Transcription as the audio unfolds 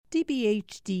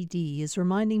CBHDD is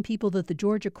reminding people that the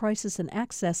Georgia Crisis and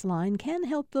Access Line can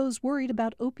help those worried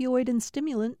about opioid and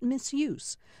stimulant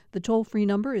misuse. The toll-free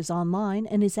number is online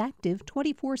and is active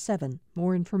 24/7.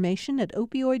 More information at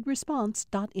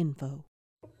opioidresponse.info.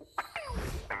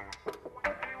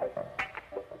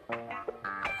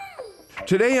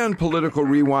 Today on Political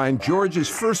Rewind, Georgia's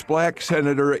first black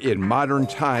senator in modern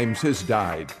times has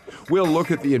died. We'll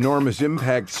look at the enormous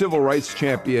impact civil rights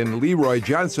champion Leroy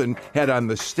Johnson had on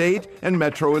the state and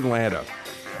Metro Atlanta.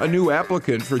 A new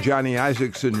applicant for Johnny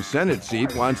Isakson's Senate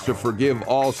seat wants to forgive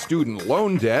all student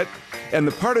loan debt, and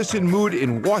the partisan mood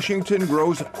in Washington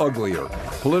grows uglier.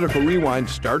 Political Rewind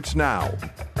starts now.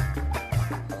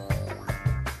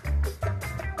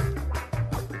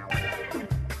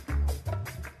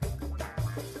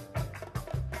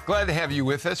 Glad to have you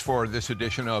with us for this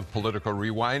edition of Political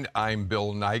Rewind. I'm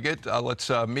Bill Nigut. Let's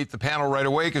meet the panel right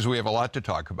away because we have a lot to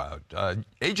talk about.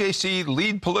 AJC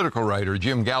lead political writer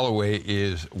Jim Galloway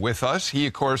is with us. He,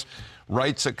 of course,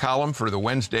 writes a column for the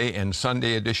Wednesday and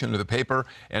Sunday edition of the paper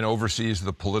and oversees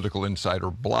the Political Insider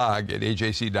blog at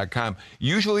AJC.com.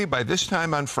 Usually by this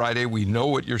time on Friday, we know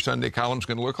what your Sunday column is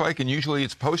going to look like, and usually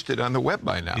it's posted on the web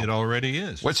by now. It already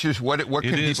is. What can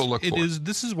people look for?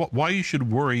 This is why you should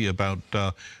worry about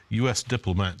U.S.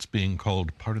 diplomats being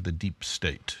called part of the deep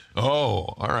state.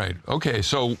 Oh, all right. Okay,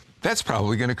 so that's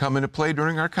probably going to come into play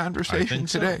during our conversation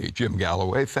today. So. Jim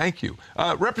Galloway, thank you.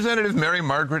 Representative Mary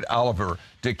Margaret Oliver,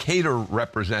 Decatur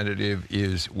representative,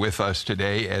 is with us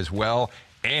today as well,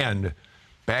 and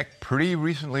back pretty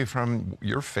recently from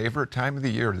your favorite time of the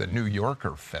year, the New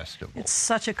Yorker Festival. It's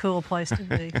such a cool place to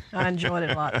be. I enjoyed it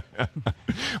a lot.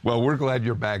 Well, we're glad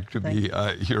you're back to be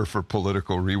here for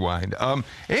Political Rewind.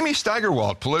 Amy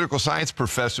Steigerwalt, political science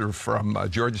professor from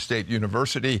Georgia State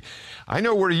University. I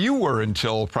know where you were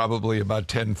until probably about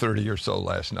 10:30 or so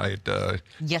last night.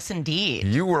 Yes, indeed.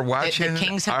 You were watching the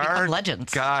Kings have become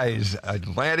legends. Guys,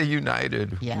 Atlanta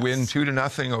United win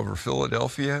 2-0 over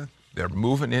Philadelphia. They're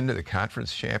moving into the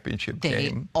conference championship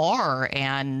game. They are,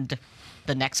 and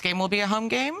the next game will be a home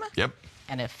game. Yep.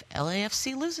 And if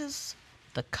LAFC loses,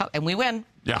 the cup, and we win,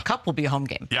 the cup will be a home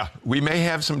game. Yeah. We may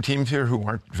have some teams here who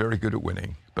aren't very good at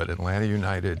winning, but Atlanta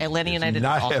United is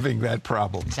not having that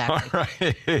problem. Exactly. All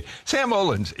right. Sam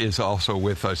Olens is also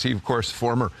with us. He, of course,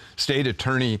 former state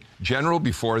attorney general.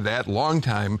 Before that,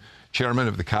 longtime chairman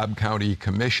of the Cobb County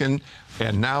Commission,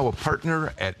 and now a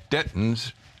partner at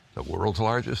Denton's, the world's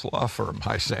largest law firm.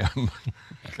 Hi, Sam.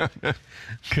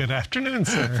 Good afternoon,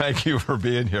 sir. Thank you for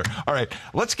being here. All right,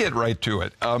 let's get right to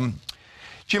it.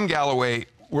 Jim Galloway,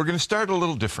 we're going to start a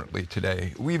little differently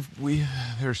today.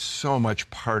 There's so much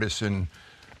partisan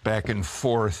back and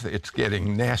forth. It's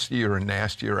getting nastier and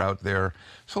nastier out there.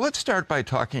 So let's start by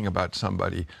talking about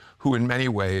somebody who in many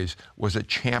ways was a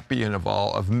champion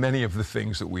of many of the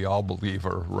things that we all believe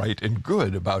are right and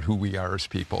good about who we are as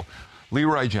people.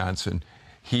 Leroy Johnson.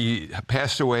 He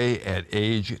passed away at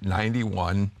age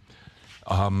 91.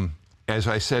 As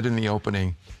I said in the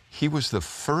opening, he was the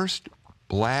first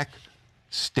black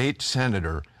state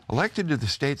senator elected to the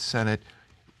state Senate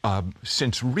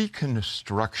since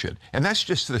Reconstruction. And that's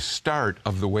just the start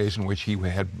of the ways in which he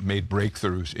had made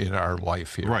breakthroughs in our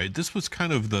life here. Right. This was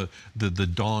kind of the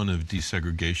dawn of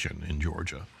desegregation in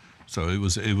Georgia. So it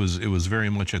was very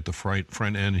much at the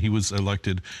front end. He was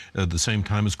elected at the same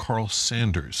time as Carl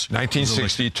Sanders.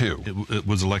 1962. It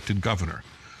was elected governor,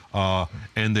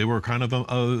 and they were kind of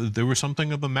there was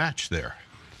something of a match there.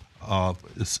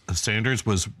 Sanders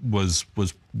was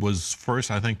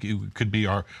first. I think it could be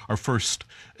our first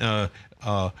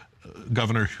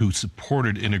governor who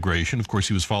supported integration. Of course,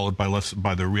 he was followed by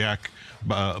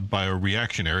a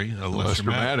reactionary, Lester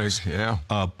Maddox. Yeah.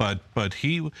 But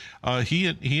he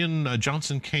and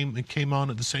Johnson came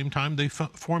on at the same time. They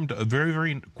formed a very,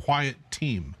 very quiet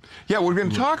team. Yeah, we're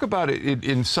going to talk about it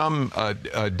in some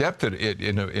depth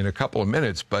in a couple of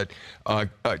minutes. But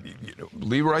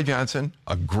Leroy Johnson,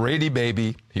 a Grady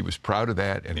baby, he was proud of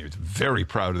that, and he was very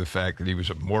proud of the fact that he was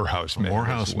a Morehouse man.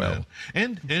 Morehouse man,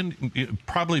 and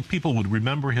probably people would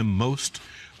remember him most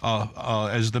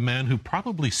as the man who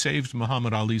probably saved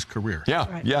Muhammad Ali's career.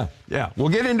 Yeah. We'll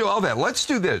get into all that. Let's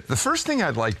do this. The first thing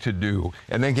I'd like to do,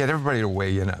 and then get everybody to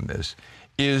weigh in on this,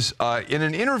 is in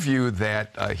an interview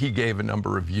that he gave a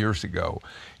number of years ago,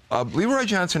 Leroy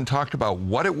Johnson talked about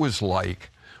what it was like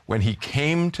when he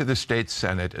came to the state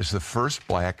Senate as the first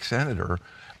black senator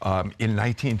in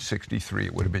 1963.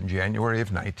 It would have been January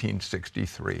of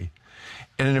 1963.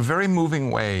 And in a very moving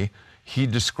way, he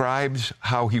describes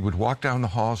how he would walk down the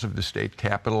halls of the state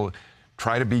capitol,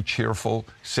 try to be cheerful,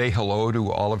 say hello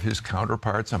to all of his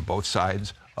counterparts on both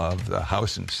sides of the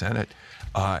House and Senate,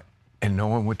 and no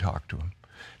one would talk to him.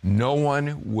 No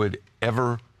one would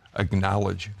ever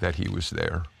acknowledge that he was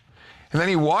there. And then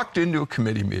he walked into a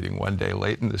committee meeting one day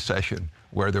late in the session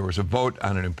where there was a vote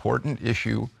on an important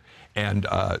issue, and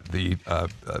the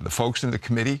folks in the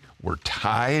committee were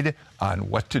tied on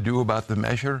what to do about the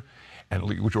measure.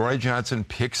 And Roy Johnson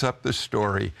picks up the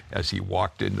story as he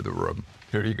walked into the room.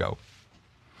 Here you go.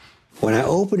 When I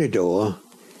opened the door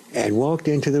and walked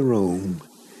into the room,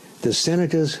 the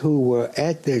senators who were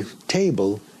at the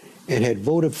table and had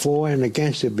voted for and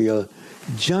against the bill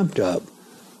jumped up.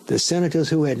 The senators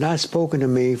who had not spoken to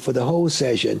me for the whole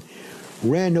session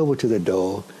ran over to the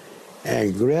door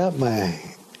and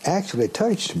actually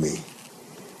touched me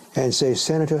and said,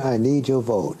 "Senator, I need your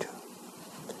vote."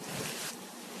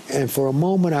 And for a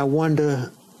moment, I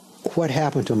wonder what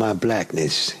happened to my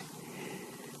blackness.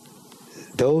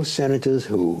 Those senators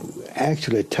who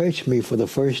actually touched me for the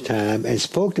first time and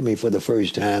spoke to me for the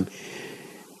first time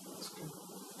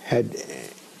had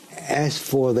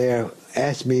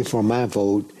asked me for my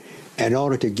vote in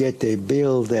order to get the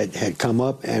bill that had come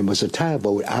up and was a tie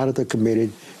vote out of the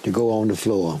committee to go on the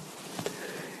floor.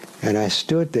 And I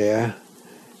stood there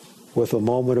with a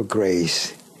moment of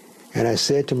grace, and I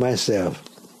said to myself,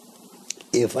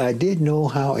 if I didn't know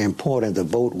how important the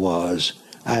vote was,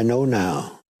 I know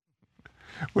now.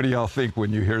 What do y'all think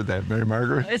when you hear that, Mary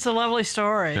Margaret? It's a lovely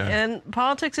story. Yeah. And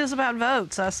politics is about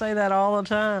votes. I say that all the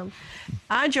time.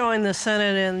 I joined the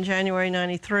Senate in January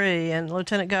 93, and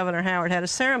Lieutenant Governor Howard had a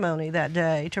ceremony that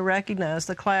day to recognize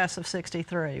the class of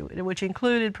 63, which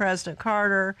included President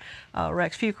Carter,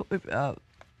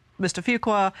 Mr.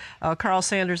 Fuqua, Carl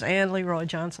Sanders, and Leroy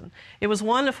Johnson. It was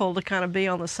wonderful to kind of be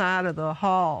on the side of the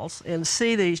halls and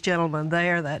see these gentlemen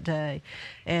there that day.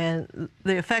 And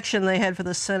the affection they had for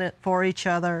the Senate, for each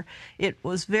other, it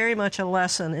was very much a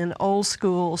lesson in old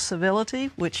school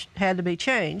civility, which had to be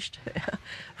changed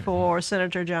for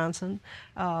Senator Johnson.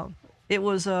 It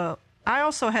was I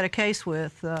also had a case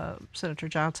with Senator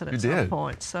Johnson at some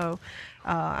point, so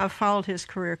I followed his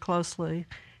career closely.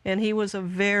 And he was a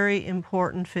very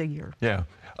important figure. Yeah.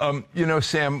 You know,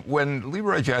 Sam, when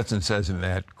Leroy Johnson says in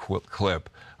that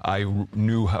clip, I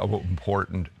knew how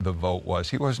important the vote was.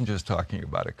 He wasn't just talking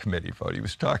about a committee vote. He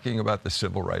was talking about the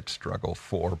civil rights struggle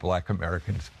for Black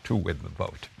Americans to win the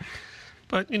vote.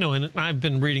 But, you know, and I've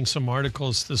been reading some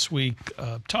articles this week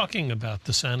talking about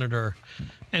the senator.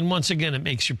 And once again, it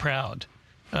makes you proud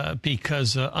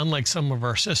because unlike some of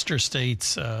our sister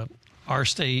states, our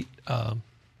state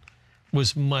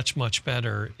was much, much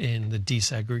better in the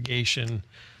desegregation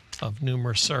of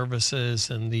numerous services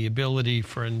and the ability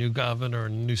for a new governor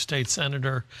and a new state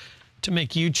senator to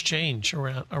make huge change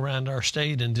around our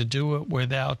state and to do it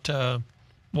without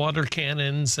water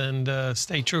cannons and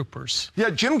state troopers. Yeah,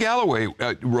 Jim Galloway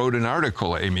wrote an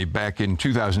article, Amy, back in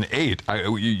 2008.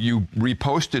 You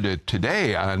reposted it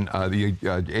today on the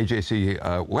AJC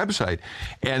website.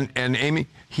 And Amy,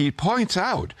 he points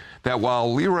out that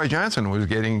while Leroy Johnson was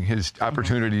getting his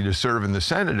opportunity to serve in the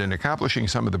Senate and accomplishing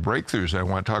some of the breakthroughs I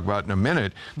want to talk about in a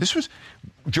minute,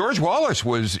 George Wallace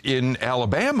was in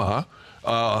Alabama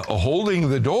holding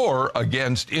the door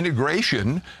against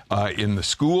integration in the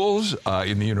schools,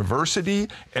 in the university,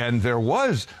 and there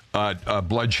was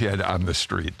bloodshed on the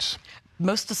streets.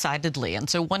 Most decidedly. And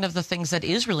so one of the things that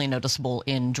is really noticeable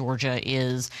in Georgia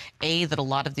is, A, that a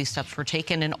lot of these steps were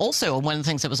taken. And also, one of the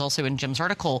things that was also in Jim's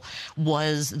article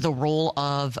was the role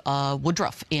of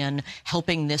Woodruff in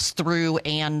helping this through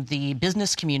and the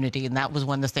business community. And that was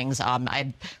one of the things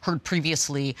I'd heard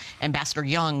previously Ambassador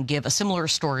Young give a similar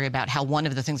story about how one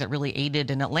of the things that really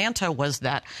aided in Atlanta was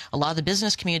that a lot of the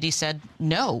business community said,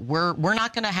 no, we're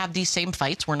not going to have these same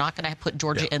fights. We're not going to put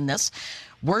Georgia in this.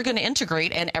 We're going to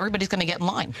integrate, and everybody's going to get in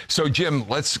line. So, Jim,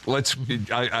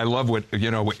 I love what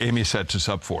Amy sets us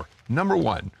up for. Number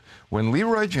one, when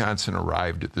Leroy Johnson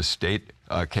arrived at the state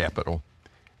capitol,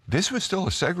 this was still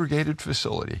a segregated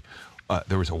facility.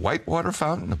 There was a white water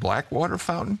fountain, a black water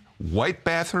fountain, white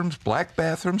bathrooms, black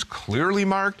bathrooms, clearly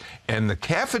marked, and the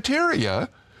cafeteria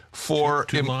for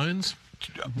two lines.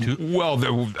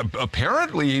 Well,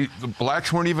 apparently the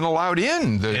blacks weren't even allowed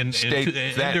in the state.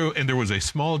 And there was a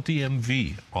small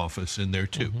DMV office in there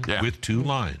too, with two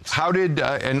lines. How did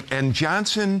and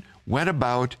Johnson went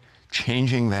about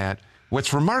changing that?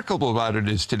 What's remarkable about it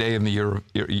is today, in the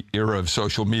era of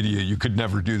social media, you could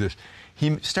never do this.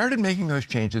 He started making those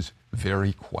changes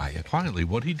very quietly.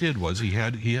 What he did was he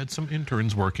had some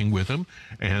interns working with him,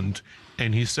 and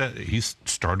he said he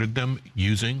started them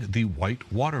using the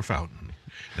white water fountain.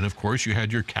 And of course, you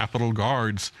had your Capitol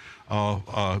Guards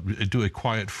do a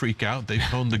quiet freak out. They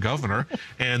phoned the governor,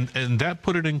 and that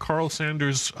put it in Carl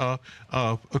Sanders'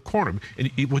 corner.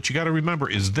 And what you got to remember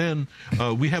is then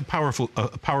we have a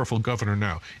powerful governor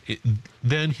now.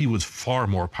 Then he was far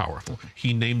more powerful.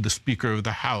 He named the Speaker of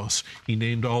the House. He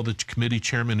named all the committee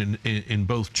chairmen in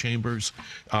both chambers.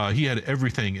 He had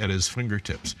everything at his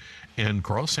fingertips. And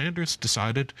Carl Sanders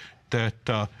decided that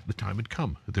the time had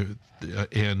come.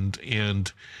 And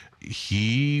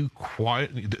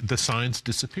the signs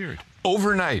disappeared.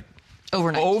 Overnight,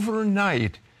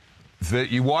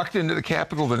 you walked into the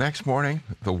Capitol the next morning,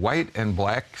 the white and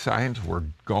black signs were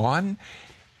gone,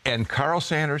 and Carl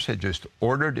Sanders had just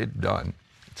ordered it done.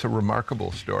 It's a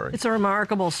remarkable story. It's a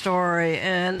remarkable story,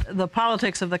 and the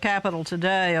politics of the Capitol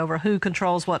today over who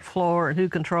controls what floor and who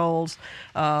controls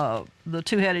the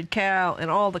two-headed cow and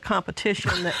all the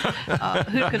competition that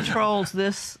who controls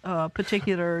this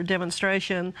particular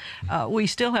demonstration, we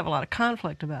still have a lot of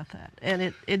conflict about that.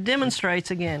 And it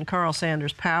demonstrates, again, Carl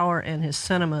Sanders' power and his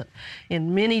sentiment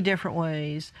in many different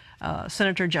ways.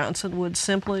 Senator Johnson would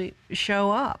simply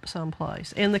show up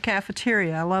someplace in the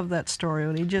cafeteria. I love that story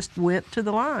when he just went to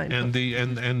the line. And the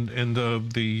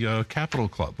Capitol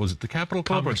Club, was it the Capitol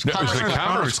Club? It was the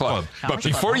Commerce Club. But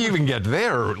before you even get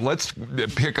there, let's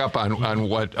pick up on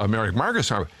what Merrick Marcus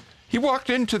said. He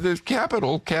walked into the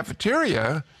Capitol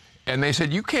cafeteria, and they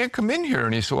said, "You can't come in here."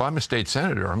 And he said, "Well, I'm a state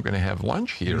senator. I'm going to have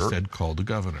lunch here." He said, "Call the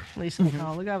governor." He said,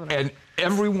 "Call the governor." And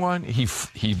everyone, he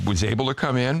was able to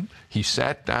come in. He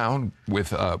sat down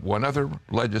with one other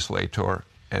legislator,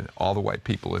 and all the white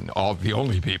people and all the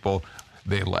only people,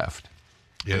 they left.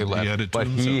 Yeah, they left. He had it to but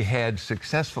himself. he had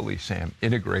successfully, Sam,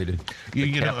 integrated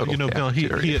the Capitol Bill, he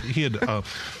had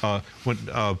when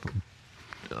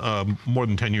more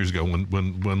than 10 years ago,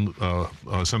 when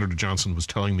Senator Johnson was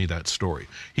telling me that story,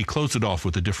 he closed it off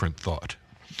with a different thought.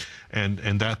 And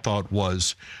that thought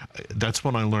was, that's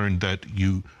when I learned that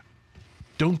you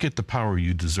don't get the power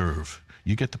you deserve.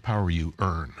 You get the power you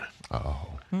earn. Oh,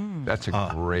 that's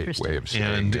a great way of saying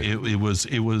and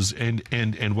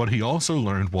it. And what he also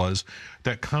learned was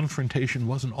that confrontation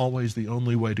wasn't always the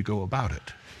only way to go about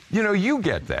it. You know, you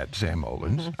get that, Sam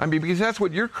Olens. I mean, because that's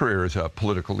what your career as a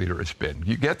political leader has been.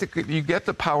 You get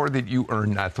the power that you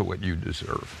earn, not the what you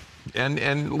deserve.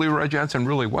 And Leroy Johnson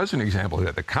really was an example of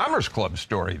that. The Commerce Club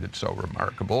story that's so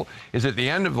remarkable is at the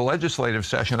end of the legislative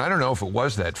session, I don't know if it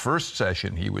was that first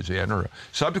session he was in or a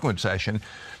subsequent session,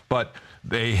 but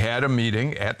they had a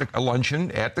meeting a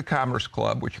luncheon at the Commerce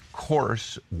Club, which of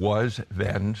course was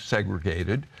then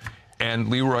segregated. And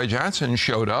Leroy Johnson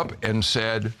showed up and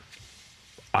said,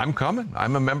 "I'm coming.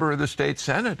 I'm a member of the state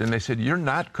Senate." And they said, "You're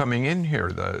not coming in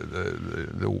here."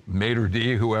 The maitre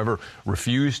d', whoever,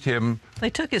 refused him. They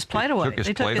took his plate away. They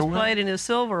took his plate and his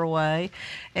silver away,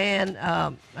 and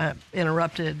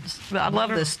interrupted. I love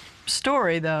this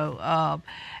story, though.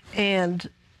 And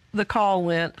the call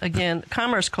went again.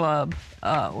 Commerce Club.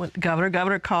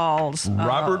 Governor calls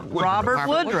Robert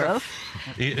Woodruff.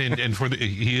 And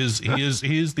he is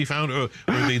the founder, or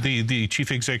the chief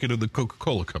executive of the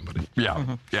Coca-Cola Company.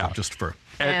 Yeah, yeah. Just for.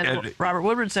 And Robert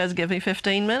Woodruff says, "Give me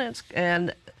 15 minutes."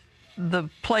 And the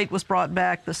plate was brought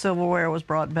back, the silverware was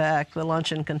brought back, the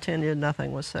luncheon continued,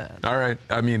 nothing was said. All right.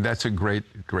 I mean, that's a great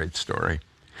story.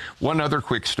 One other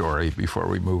quick story before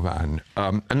we move on.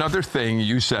 Another thing,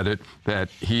 you said it,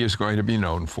 that he is going to be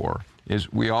known for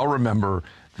is we all remember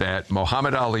that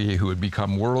Muhammad Ali, who had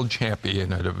become world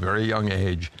champion at a very young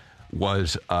age,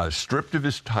 was stripped of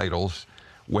his titles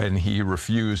when he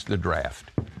refused the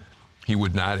draft. He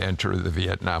would not enter the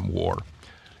Vietnam War.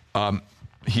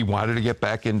 He wanted to get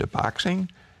back into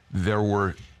boxing. There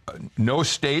were no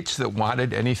states that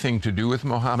wanted anything to do with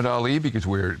Muhammad Ali because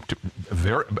we're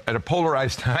at a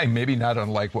polarized time, maybe not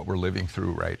unlike what we're living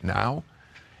through right now.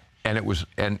 And it was,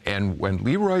 and when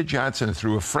Leroy Johnson,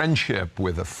 through a friendship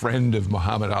with a friend of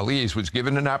Muhammad Ali's, was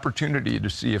given an opportunity to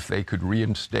see if they could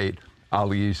reinstate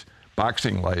Ali's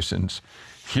boxing license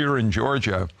here in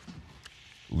Georgia,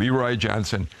 Leroy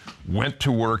Johnson went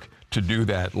to work to do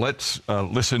that. Let's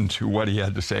listen to what he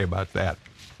had to say about that.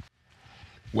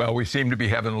 Well, we seem to be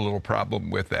having a little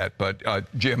problem with that, but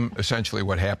Jim, essentially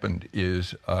what happened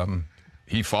is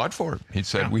he fought for it. He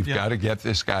said, we've got to get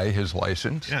this guy his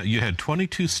license. Yeah, you had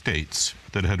 22 states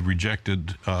that had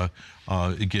rejected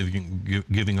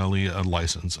giving Ali a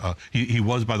license. He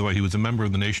was, by the way, he was a member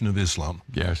of the Nation of Islam.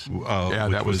 Yes.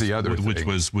 That was the other thing.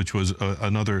 Which was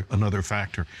another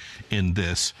factor in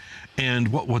this. And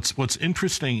what's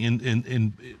interesting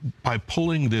in by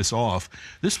pulling this off,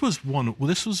 this was one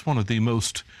of the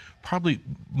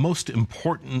most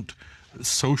important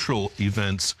social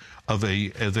events of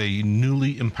a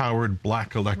newly empowered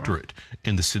black electorate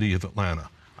in the city of Atlanta.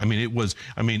 I mean, it was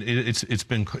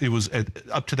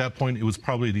up to that point, it was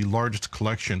probably the largest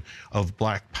collection of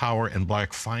black power and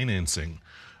black financing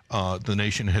the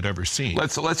nation had ever seen.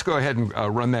 Let's go ahead and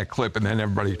run that clip, and then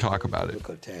everybody talk about it.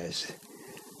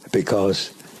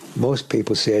 Because most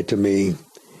people said to me,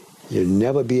 you'll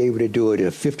never be able to do it.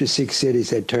 If 56 cities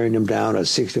had turned them down, or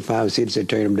 65 cities had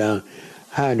turned them down,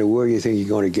 how in the world do you think you're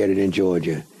going to get it in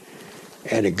Georgia?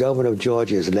 And the governor of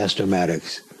Georgia is Lester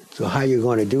Maddox. So how are you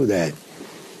going to do that?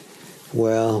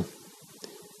 Well,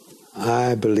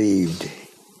 I believed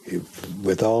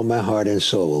with all my heart and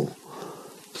soul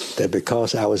that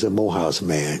because I was a Morehouse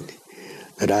man,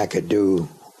 that I could do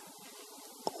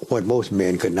what most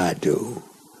men could not do.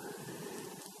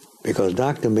 Because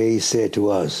Dr. Mays said to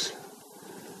us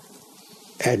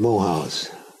at Morehouse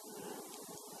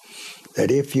that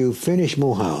if you finish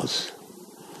Morehouse,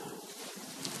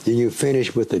 then you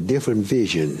finish with a different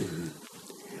vision.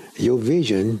 Your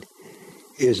vision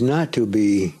is not to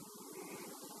believe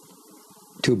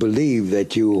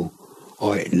that you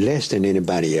are less than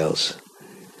anybody else,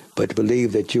 but to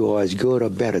believe that you are as good or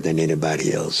better than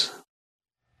anybody else.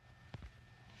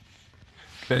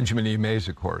 Benjamin E. Mays,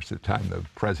 of course, at the time the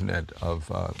president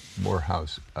of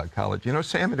Morehouse College. You know,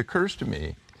 Sam, it occurs to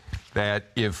me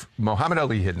that if Muhammad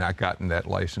Ali had not gotten that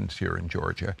license here in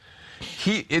Georgia,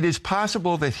 it is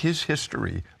possible that his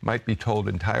history might be told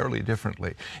entirely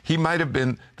differently. He might have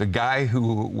been the guy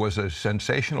who was a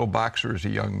sensational boxer as a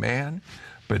young man,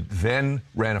 but then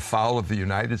ran afoul of the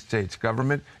United States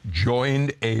government,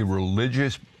 joined a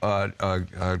religious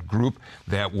group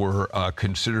that were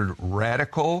considered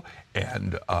radical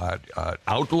and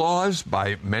outlaws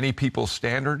by many people's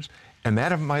standards. And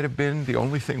that might have been the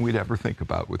only thing we'd ever think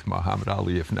about with Muhammad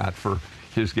Ali, if not for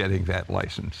his getting that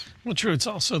license. Well, true. It's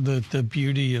also the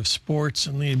beauty of sports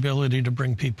and the ability to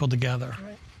bring people together.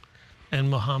 Right. And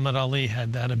Muhammad Ali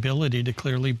had that ability to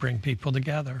clearly bring people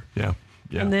together. Yeah.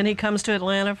 Yeah. And then he comes to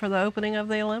Atlanta for the opening of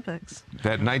the Olympics.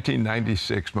 That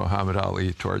 1996 Muhammad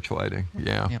Ali torchlighting.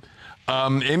 Yeah. Yep.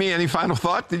 Amy, any final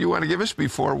thought that you want to give us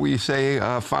before we say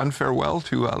fond farewell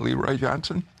to Leroy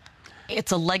Johnson?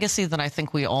 It's a legacy that I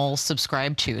think we all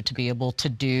subscribe to be able to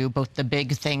do both the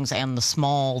big things and the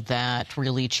small that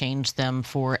really change them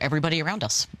for everybody around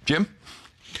us. Jim?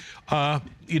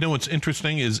 You know, what's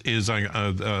interesting is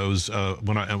I was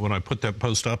when I put that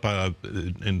post up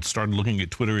and started looking at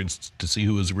Twitter to see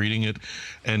who was reading it,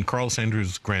 and Carl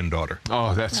Sanders' granddaughter.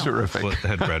 Oh, that's terrific.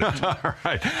 Had read it.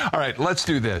 All right. Let's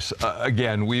do this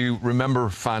again. We remember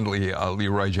fondly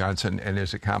Leroy Johnson and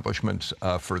his accomplishments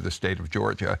for the state of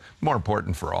Georgia. More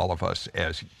important for all of us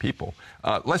as people.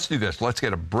 Let's do this. Let's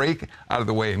get a break out of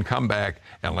the way and come back,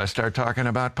 and let's start talking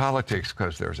about politics,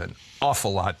 because there's an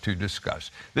awful lot to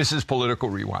discuss. This is Political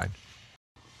Rewind.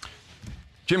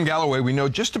 Jim Galloway, we know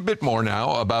just a bit more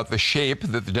now about the shape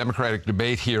that the Democratic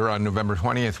debate here on November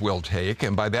 20th will take.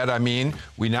 And by that I mean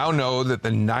we now know that the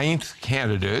 9th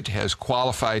candidate has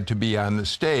qualified to be on the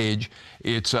stage.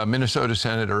 It's Minnesota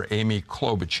Senator Amy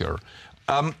Klobuchar.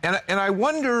 And I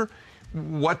wonder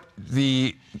what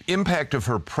the impact of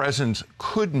her presence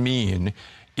could mean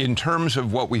in terms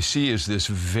of what we see as this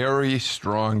very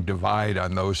strong divide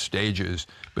on those stages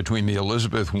between the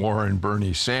Elizabeth Warren,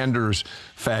 Bernie Sanders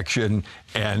faction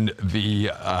and the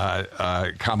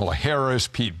Kamala Harris,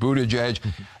 Pete Buttigieg.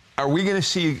 Are we going to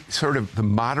see sort of the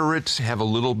moderates have a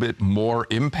little bit more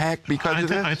impact because of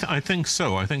that? I think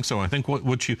so. I think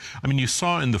what you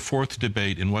saw in the 4th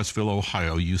debate in Westville,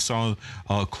 Ohio, you saw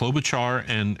Klobuchar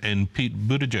and Pete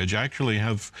Buttigieg actually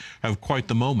have quite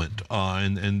the moment,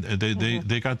 and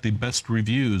they got the best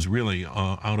reviews really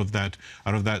out of that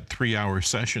 3-hour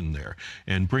session there.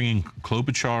 And bringing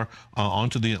Klobuchar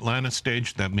onto the Atlanta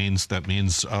stage, that means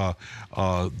the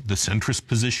centrist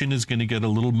position is going to get a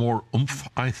little more oomph,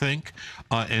 I think.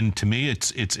 And to me,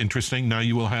 it's interesting. Now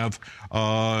you will have,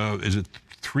 is it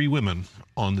 3 women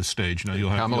on the stage? Now you'll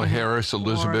have Kamala Harris,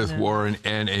 Elizabeth Warren,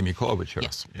 and Amy Klobuchar.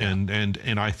 Yes.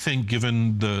 And I think,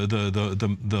 given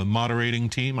the moderating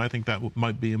team, I think that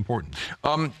might be important.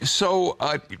 So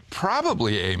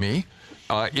probably, Amy,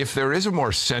 if there is a more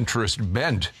centrist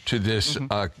bent to this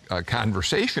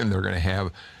conversation they're going to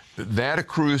have, that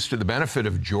accrues to the benefit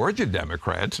of Georgia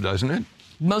Democrats, doesn't it?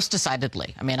 Most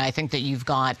decidedly. I mean, I think that you've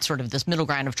got sort of this middle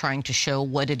ground of trying to show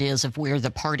what it is of where the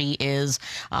party is.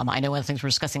 I know one of the things we're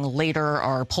discussing later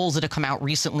are polls that have come out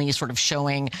recently sort of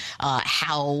showing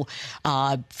how,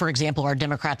 for example, are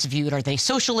Democrats viewed? Are they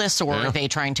socialists or are they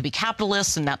trying to be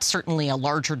capitalists? And that's certainly a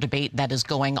larger debate that is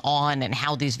going on and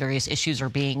how these various issues are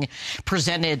being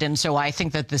presented. And so I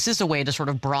think that this is a way to sort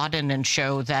of broaden and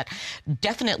show that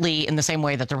definitely in the same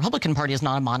way that the Republican Party is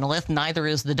not a monolith, neither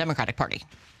is the Democratic Party.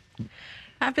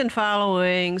 I've been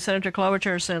following Senator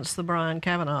Klobuchar since the Brian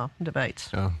Kavanaugh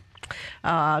debates.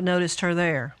 Noticed her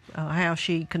there, how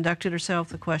she conducted herself,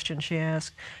 the questions she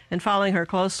asked, and following her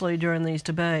closely during these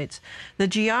debates. The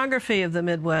geography of the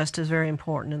Midwest is very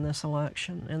important in this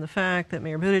election, and the fact that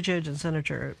Mayor Buttigieg and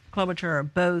Senator Klobuchar are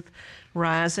both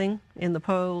rising in the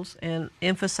polls and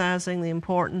emphasizing the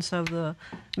importance of the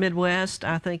Midwest,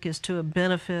 I think, is to a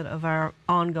benefit of our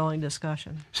ongoing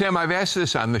discussion. Sam, I've asked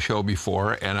this on the show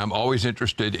before, and I'm always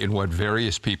interested in what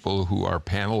various people who are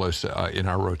panelists in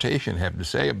our rotation have to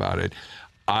say about it.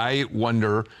 I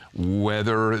wonder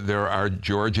whether there are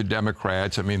Georgia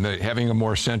Democrats. I mean, having a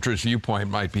more centrist viewpoint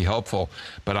might be helpful,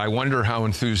 but I wonder how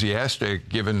enthusiastic,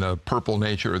 given the purple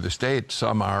nature of the state,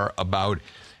 some are about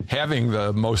having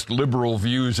the most liberal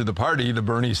views of the party, the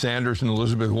Bernie Sanders and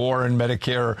Elizabeth Warren,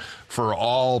 Medicare for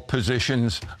all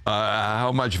positions,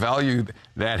 how much value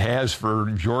that has for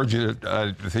Georgia,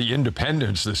 the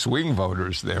independents, the swing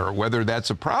voters there, whether that's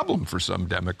a problem for some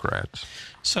Democrats.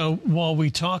 So while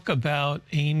we talk about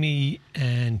Amy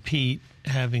and Pete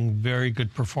having very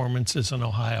good performances in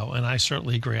Ohio, and I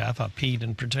certainly agree, I thought Pete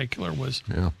in particular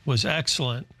was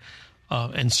excellent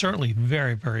and certainly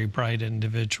very, very bright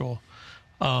individual.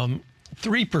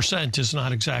 3% is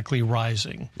not exactly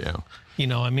rising. Yeah. You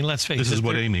know, I mean, let's face it. This is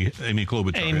what Amy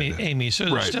Klobuchar had. Amy.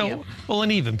 So right. Still, well,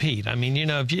 and even Pete. I mean, you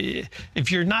know,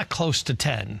 if you're not close to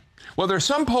 10. Well, there's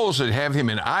some polls that have him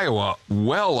in Iowa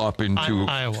well up into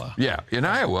Iowa. Yeah, in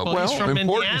Iowa. Well, he's from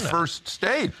important Indiana. First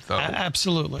state, though.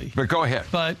 Absolutely. But go ahead.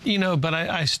 But, you know,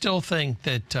 I still think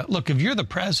that, look, if you're the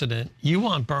president, you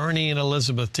want Bernie and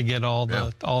Elizabeth to get all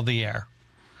the air.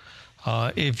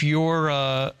 If you're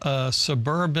a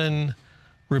suburban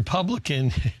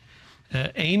Republican,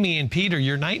 Amy and Pete are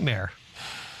your nightmare,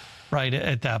 right,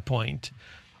 at that point.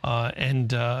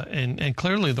 And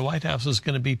clearly the White House is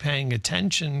going to be paying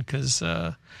attention because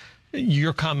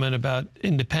your comment about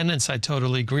independence I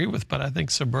totally agree with, but I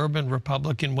think suburban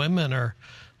Republican women are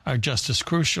just as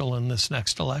crucial in this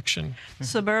next election.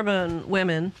 Suburban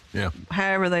women,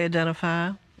 however they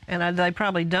identify, and they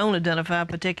probably don't identify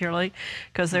particularly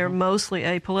because they're mostly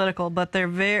apolitical, but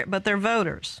they're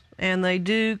voters, and they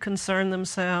do concern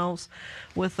themselves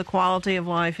with the quality of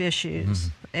life issues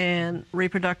and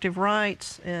reproductive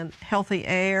rights and healthy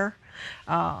air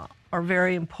are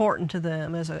very important to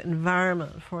them as an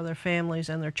environment for their families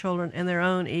and their children and their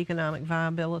own economic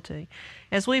viability.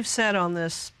 As we've said on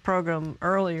this program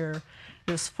earlier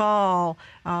this fall,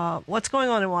 what's going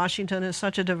on in Washington is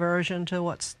such a diversion to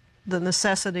what's the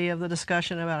necessity of the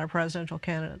discussion about our presidential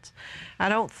candidates. I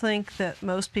don't think that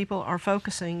most people are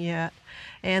focusing yet,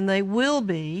 and they will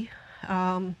be.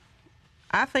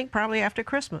 I think probably after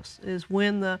Christmas is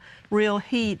when the real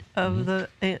heat of the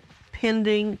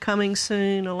pending, coming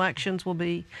soon elections will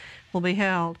be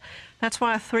held. That's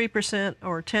why 3%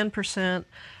 or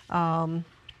 10%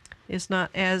 is not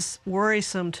as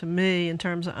worrisome to me in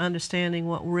terms of understanding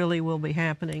what really will be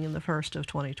happening in the first of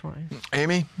 2020.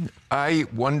 Amy, I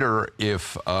wonder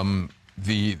if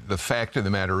the fact of the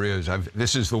matter is,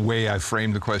 this is the way I've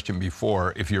framed the question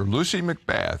before. If you're Lucy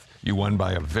McBath, you won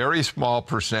by a very small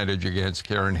percentage against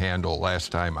Karen Handel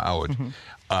last time out.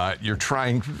 You're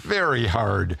trying very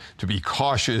hard to be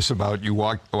cautious about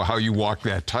how you walk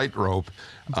that tightrope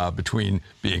between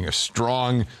being a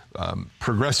strong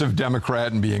progressive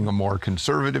Democrat and being a more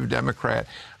conservative Democrat.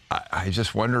 I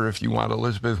just wonder if you want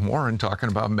Elizabeth Warren talking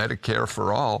about Medicare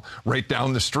for all right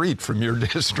down the street from your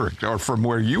district or from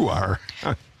where you are.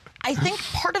 I think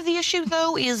part of the issue,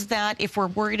 though, is that if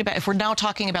we're now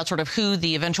talking about sort of who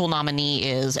the eventual nominee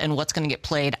is and what's going to get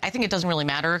played, I think it doesn't really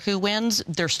matter who wins.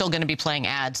 They're still going to be playing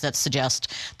ads that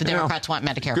suggest the Democrats want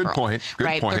Medicare for all. Good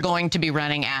right? point. They're going to be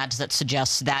running ads that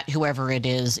suggest that whoever it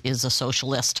is a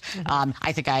socialist.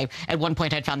 I think at one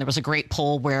point I'd found there was a great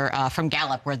poll from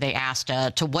Gallup where they asked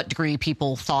to what degree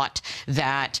people thought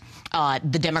that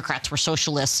the Democrats were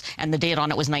socialists, and the date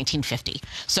on it was 1950.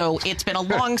 So it's been a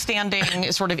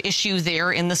long-standing sort of issue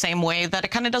there in the same way that it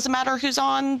kind of doesn't matter who's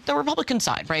on the Republican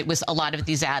side, right, with a lot of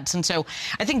these ads. And so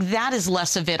I think that is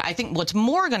less of it. I think what's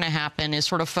more going to happen is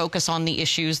sort of focus on the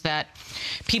issues that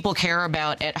people care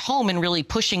about at home and really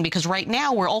pushing, because right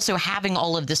now we're also having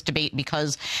all of this debate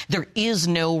because there is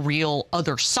no real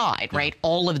other side, right?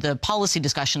 All of the policy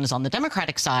discussion is on the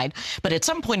Democratic side, but at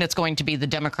some point it's going to be the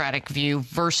Democratic view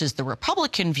versus the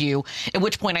Republican view, at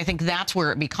which point I think that's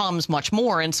where it becomes much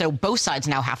more. And so both sides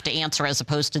now have to answer as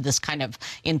opposed to this kind of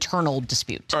internal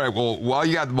dispute. All right. Well, while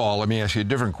you got the ball, let me ask you a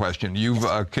different question. You've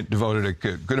devoted a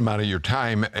good amount of your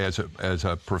time as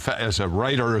a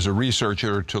writer, as a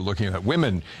researcher, to looking at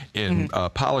women in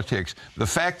politics. The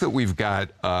fact that we've got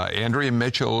Andrea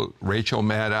Mitchell, Rachel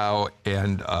Maddow,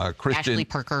 and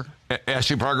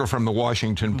Ashley Parker from the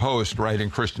Washington Post, right,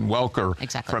 and Kristen Welker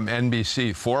from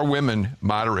NBC, 4 women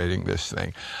moderating this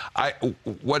thing.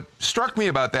 What struck me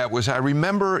about that was I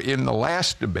remember in the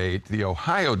last debate, the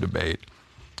Ohio debate,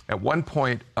 at one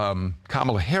point,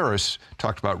 Kamala Harris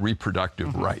talked about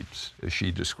reproductive rights, as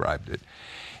she described it,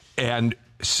 and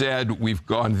said we've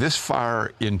gone this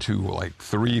far into like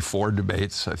 3-4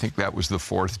 debates. I think that was the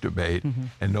 4th debate,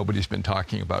 and nobody's been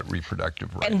talking about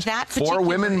reproductive rights. And that 4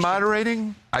 women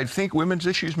moderating? I think women's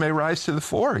issues may rise to the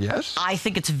fore, yes? I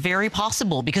think it's very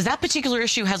possible, because that particular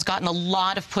issue has gotten a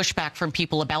lot of pushback from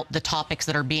people about the topics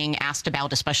that are being asked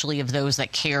about, especially of those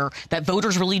that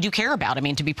voters really do care about. I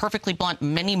mean, to be perfectly blunt,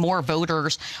 many more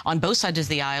voters on both sides of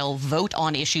the aisle vote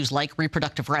on issues like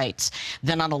reproductive rights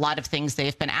than on a lot of things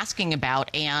they've been asking about.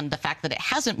 And the fact that it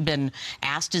hasn't been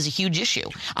asked is a huge issue.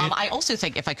 I also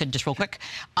think, if I could just real quick,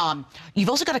 you've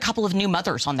also got a couple of new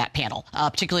mothers on that panel,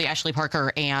 particularly Ashley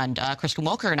Parker and Kristen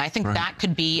Welker. And I think that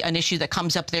could be an issue that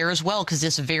comes up there as well, because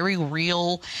this very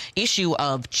real issue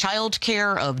of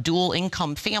childcare, of dual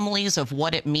income families, of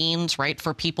what it means, right,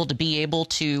 for people to be able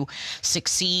to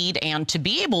succeed and to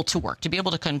be able to work, to be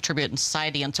able to contribute in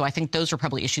society. And so I think those are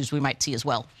probably issues we might see as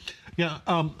well. Yeah,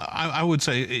 I would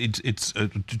say it's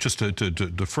just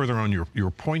to further on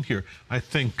your point here. I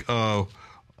think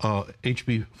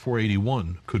HB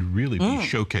 481 could really be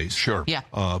showcased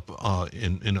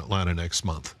in Atlanta next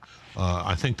month.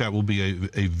 I think that will be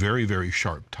a very, very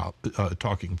sharp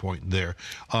talking point there.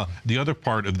 The other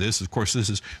part of this, of course,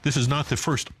 this is not the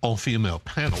first all-female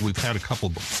panel. We've had a couple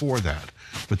before that,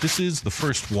 but this is the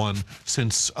first one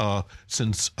since the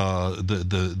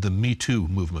Me Too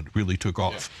movement really took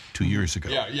off 2 years ago.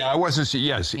 I wasn't.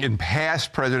 Yes, in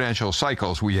past presidential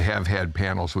cycles, we have had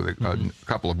panels with a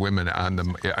couple of women on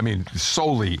them. I mean,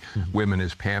 solely women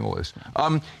as panelists.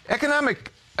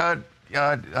 Economic.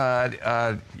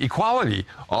 Equality,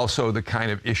 also the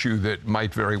kind of issue that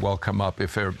might very well come up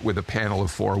with a panel of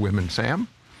 4 women. Sam?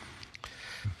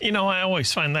 You know, I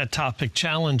always find that topic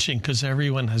challenging because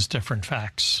everyone has different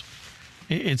facts.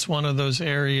 It's one of those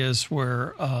areas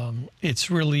where it's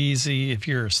really easy, if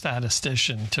you're a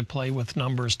statistician, to play with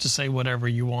numbers to say whatever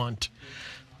you want.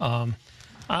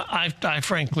 I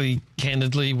frankly,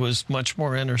 candidly, was much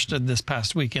more interested this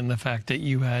past week in the fact that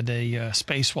you had a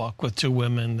spacewalk with 2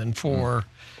 women than 4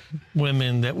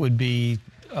 women that would be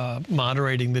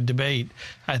moderating the debate.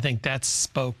 I think that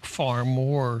spoke far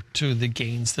more to the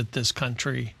gains that this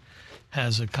country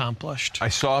has accomplished. I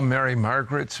saw Mary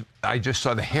Margaret's. I just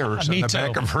saw the hairs on the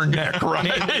back of her neck, right?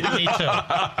 Me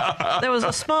too. There was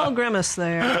a small grimace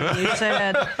there. You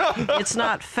said it's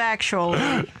not factual.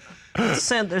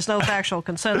 There's no factual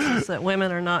consensus that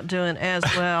women are not doing as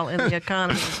well in the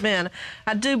economy as men.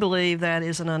 I do believe that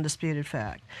is an undisputed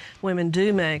fact. Women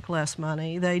do make less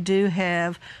money. They do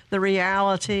have the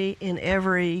reality in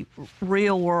every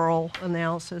real-world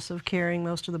analysis of carrying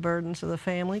most of the burdens of the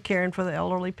family, caring for the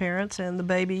elderly parents, and the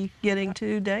baby getting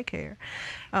to daycare.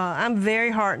 I'm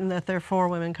very heartened that there are 4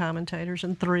 women commentators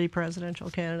and 3 presidential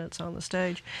candidates on the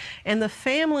stage. And the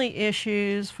family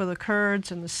issues for the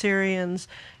Kurds and the Syrians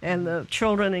and the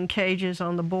children in cages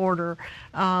on the border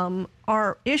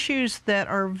are issues that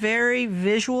are very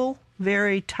visual,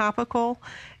 very topical,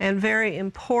 and very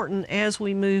important as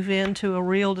we move into a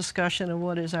real discussion of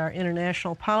what is our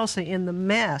international policy in the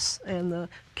mess and the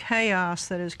chaos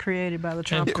that is created by the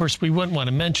Trump. And of course, we wouldn't want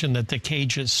to mention that the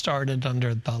cages started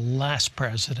under the last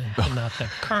president and not the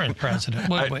current president,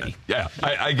 would we?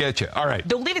 I get you. All right.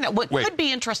 Though leaving that, what could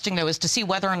be interesting, though, is to see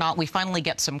whether or not we finally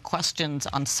get some questions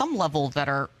on some level that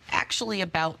are actually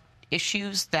about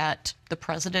issues that the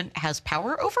president has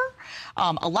power over.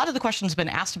 A lot of the questions have been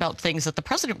asked about things that the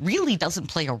president really doesn't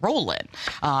play a role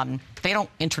in. They don't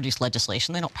introduce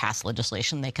legislation. They don't pass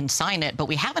legislation. They can sign it. But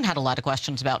we haven't had a lot of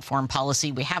questions about foreign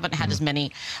policy. We haven't had as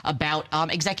many about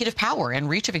executive power and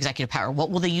reach of executive power. What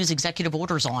will they use executive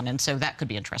orders on? And so that could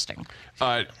be interesting.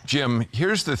 Jim,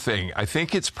 here's the thing. I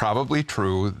think it's probably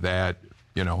true that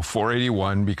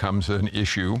 481 becomes an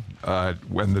issue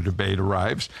when the debate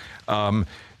arrives.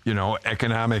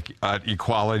 Economic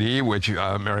equality, which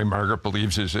Mary Margaret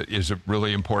believes is a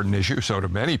really important issue. So do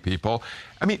many people.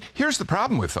 I mean, here's the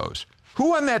problem with those.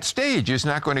 Who on that stage is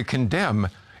not going to condemn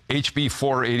HB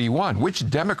 481? Which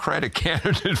Democratic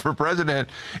candidate for president?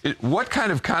 What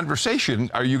kind of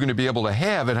conversation are you going to be able to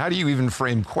have, and how do you even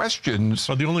frame questions?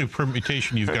 Well, the only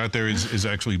permutation you've got there is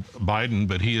actually Biden,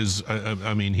 but he is,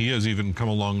 he has even come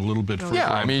along a little bit for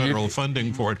federal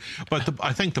funding for it. But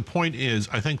I think the point is,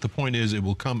 it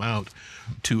will come out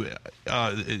to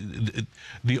the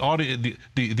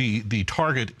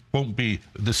target won't be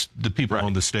the people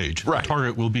on the stage. Right. The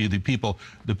target will be the people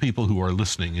who are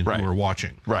listening and who are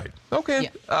watching. Right. Okay.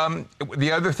 Yeah.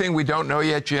 The other thing we don't know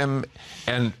yet, Jim,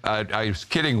 and I was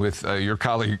kidding with your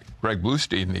colleague Greg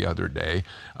Bluestein the other day.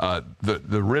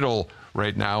 The riddle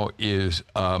right now is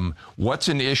what's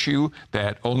an issue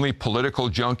that only political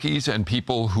junkies and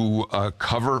people who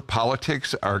cover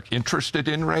politics are interested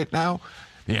in right now?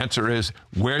 The answer is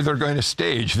where they're going to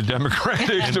stage the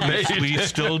Democratic debate. We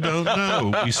still don't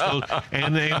know.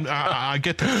 And I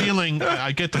get the feeling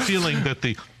that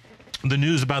the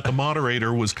news about the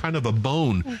moderator was kind of a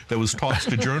bone that was tossed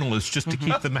to journalists just to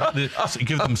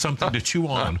give them something to chew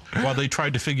on while they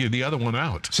tried to figure the other one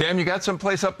out. Sam, you got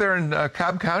someplace up there in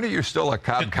Cobb County? You're still a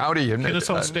Cobb County.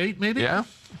 Kennesaw State, maybe? Yeah.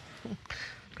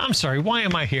 I'm sorry, why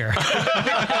am I here? What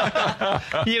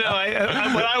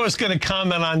I was going to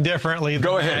comment on differently.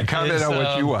 Go ahead, comment on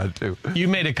what you want to. You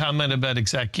made a comment about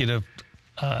executive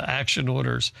action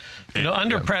orders.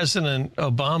 Under President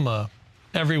Obama,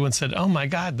 everyone said, oh, my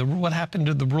God, what happened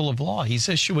to the rule of law? He's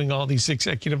issuing all these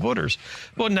executive orders.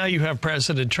 Well, now you have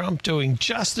President Trump doing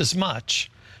just as much,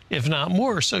 if not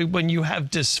more. So when you have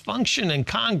dysfunction in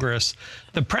Congress,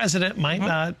 the president might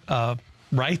not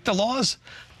write the laws,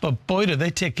 but boy, do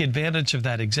they take advantage of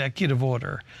that executive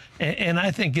order. And I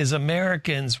think as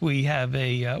Americans, we have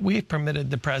we've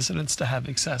permitted the presidents to have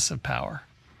excessive power.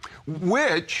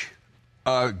 Which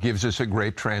gives us a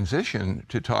great transition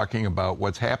to talking about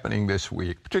what's happening this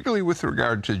week, particularly with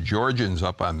regard to Georgians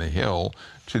up on the Hill,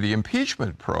 to the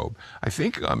impeachment probe. I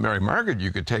think, Mary Margaret,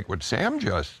 you could take what Sam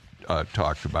just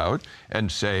talked about and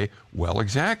say, well,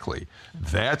 exactly.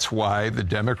 That's why the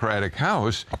Democratic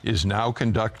House is now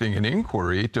conducting an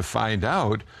inquiry to find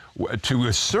out, to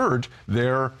assert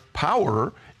their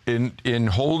power in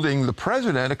holding the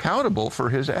president accountable for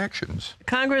his actions.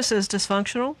 Congress is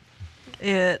dysfunctional.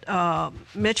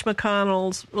 Mitch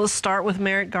McConnell's, let's start with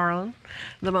Merrick Garland,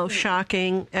 the most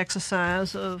shocking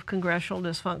exercise of congressional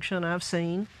dysfunction I've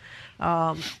seen.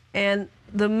 And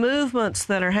the movements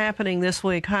that are happening this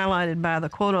week, highlighted by the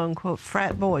quote-unquote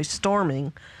frat boy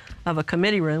storming of a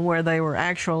committee room where they were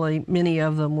actually, many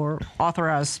of them were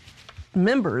authorized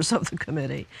members of the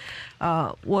committee,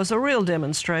 was a real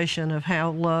demonstration of how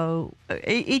low.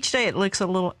 Each day it looks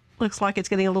like it's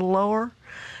getting a little lower,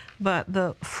 but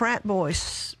the frat boy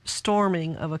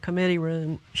storming of a committee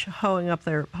room, holding up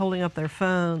their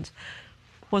phones,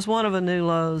 was one of the new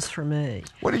lows for me.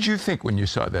 What did you think when you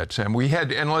saw that, Sam? We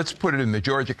had, and let's put it in the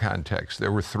Georgia context,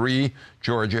 there were 3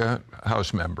 Georgia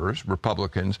House members,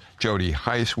 Republicans. Jody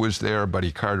Hice was there,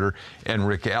 Buddy Carter, and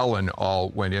Rick Allen all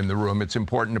went in the room. It's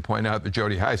important to point out that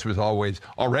Jody Hice was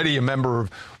already a member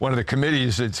of one of the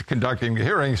committees that's conducting the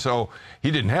hearing, so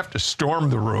he didn't have to storm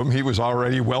the room. He was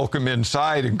already welcome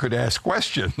inside and could ask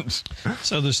questions.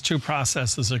 So there's 2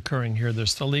 processes occurring here.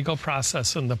 There's the legal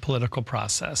process and the political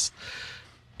process.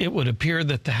 It would appear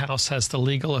that the House has the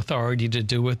legal authority to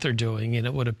do what they're doing, and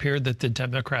it would appear that the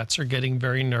Democrats are getting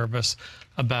very nervous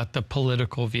about the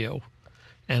political view.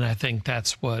 And I think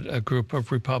that's what a group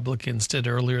of Republicans did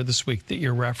earlier this week that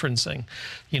you're referencing.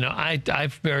 I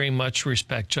very much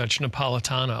respect Judge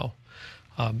Napolitano.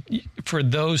 For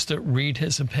those that read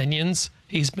his opinions,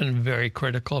 he's been very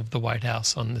critical of the White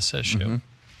House on this issue.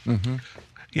 Mm-hmm. Mm-hmm.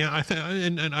 Yeah, I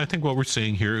think what we're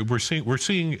seeing here, we're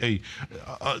seeing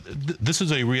this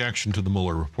is a reaction to the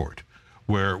Mueller report,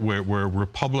 where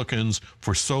Republicans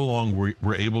for so long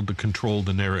were able to control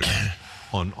the narrative.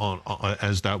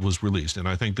 as that was released. And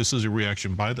I think this is a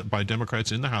reaction by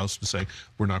Democrats in the House to say,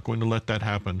 we're not going to let that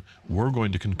happen. We're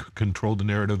going to control the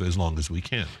narrative as long as we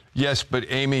can. Yes, but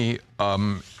Amy,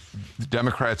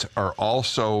 Democrats are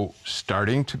also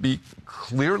starting to be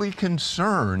clearly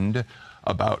concerned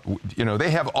about,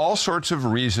 they have all sorts of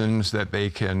reasons that they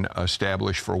can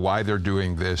establish for why they're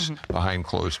doing this behind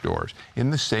closed doors.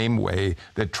 In the same way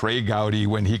that Trey Gowdy,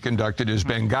 when he conducted his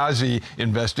Benghazi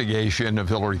investigation of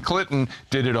Hillary Clinton,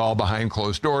 did it all behind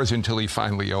closed doors until he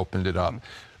finally opened it up.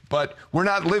 But we're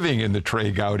not living in the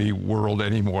Trey Gowdy world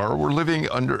anymore. We're living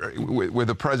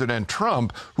with a President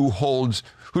Trump who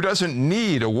doesn't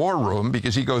need a war room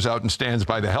because he goes out and stands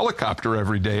by the helicopter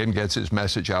every day and gets his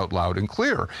message out loud and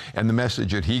clear. And the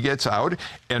message that he gets out,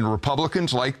 and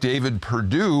Republicans like David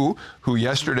Perdue, who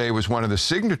yesterday was one of the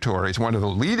signatories, one of the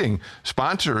leading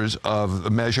sponsors of the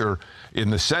measure in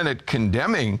the Senate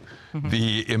condemning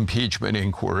the impeachment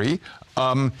inquiry,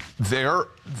 they're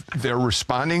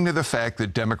responding to the fact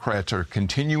that Democrats are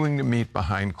continuing to meet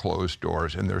behind closed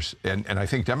doors, and I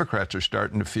think Democrats are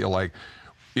starting to feel like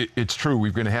it's true.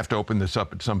 We're going to have to open this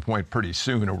up at some point pretty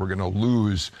soon, or we're going to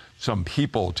lose some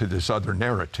people to this other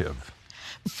narrative.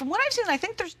 From what I've seen, I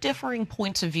think there's differing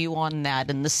points of view on that,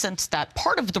 in the sense that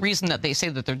part of the reason that they say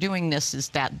that they're doing this is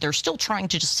that they're still trying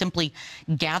to just simply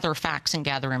gather facts and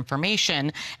gather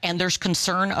information, and there's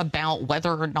concern about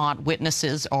whether or not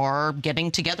witnesses are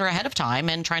getting together ahead of time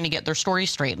and trying to get their story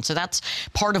straight. And so that's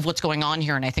part of what's going on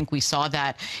here, and I think we saw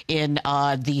that in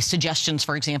the suggestions,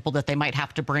 for example, that they might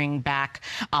have to bring back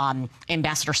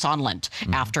Ambassador Sondland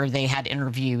after they had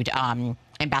interviewed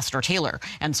Ambassador Taylor.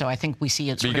 And so I think we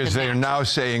see it because they are now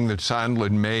saying that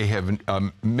Sondland may have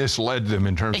misled them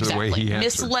in terms of the way he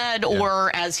answered. Misled,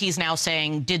 or as he's now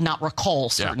saying, did not recall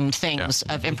certain things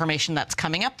of information that's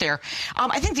coming up there.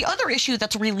 I think the other issue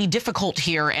that's really difficult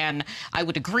here, and I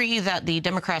would agree that the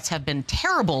Democrats have been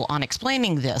terrible on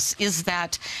explaining this, is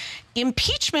that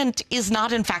impeachment is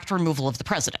not, in fact, removal of the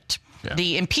president. Yeah.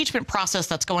 The impeachment process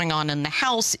that's going on in the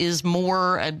House is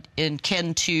more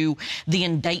akin to the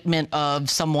indictment of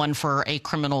someone for a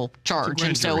criminal charge.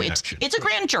 And so it's a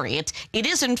grand jury. It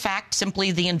is, in fact,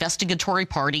 simply the investigatory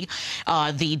party.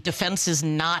 The defense is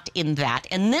not in that.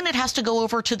 And then it has to go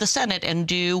over to the Senate and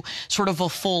do sort of a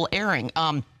full airing.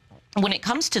 When it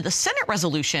comes to the Senate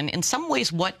resolution, in some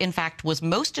ways, what, in fact, was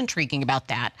most intriguing about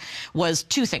that was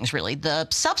two things, really. The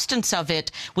substance of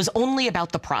it was only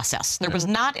about the process. There was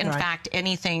not, in fact,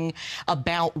 anything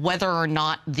about whether or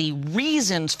not the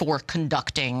reasons for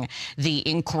conducting the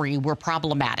inquiry were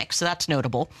problematic. So that's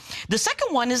notable. The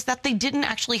second one is that they didn't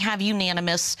actually have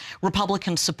unanimous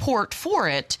Republican support for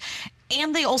it.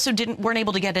 And they also weren't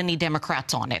able to get any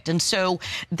Democrats on it. And so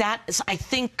I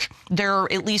think there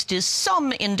at least is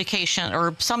some indication,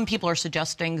 or some people are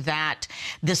suggesting that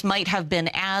this might have been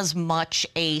as much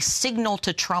a signal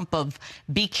to Trump of,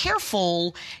 be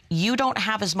careful, you don't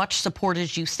have as much support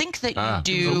as you think that you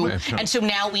do. Okay. And so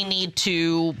now we need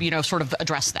to, sort of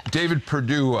address that. David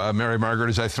Perdue, Mary Margaret,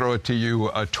 as I throw it to you,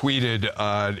 tweeted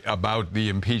about the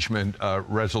impeachment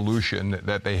resolution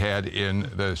that they had in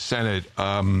the Senate.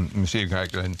 Let me see if I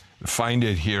can find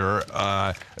it here.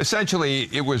 Essentially,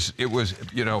 it was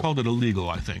called it illegal,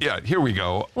 I think. Yeah, here we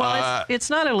go. Well, it's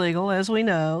not illegal, as we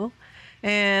know.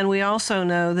 And we also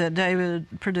know that David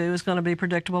Perdue is going to be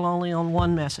predictable only on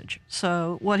one message.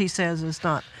 So what he says is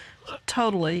not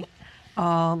totally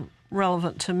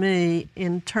relevant to me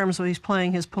in terms of he's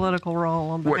playing his political role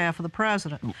on behalf of the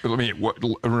president. Let me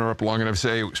interrupt long enough to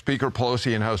say Speaker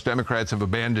Pelosi and House Democrats have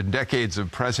abandoned decades of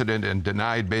precedent and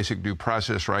denied basic due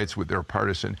process rights with their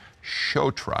partisan show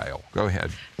trial. Go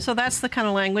ahead. So that's the kind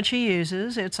of language he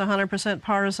uses. It's 100%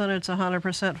 partisan. It's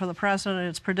 100% for the president.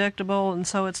 It's predictable, and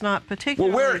so it's not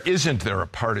particularly... Well, where isn't there a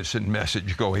partisan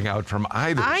message going out from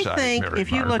either side, I think Mary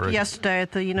if you Margaret? look yesterday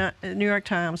at the New York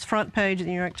Times, front page of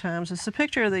the New York Times, it's a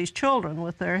picture of these children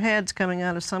with their heads coming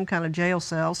out of some kind of jail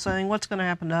cell saying, what's going to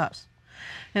happen to us?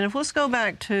 And if let's go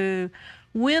back to...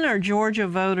 when are Georgia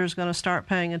voters going to start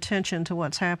paying attention to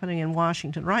what's happening in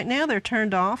Washington? Right now, they're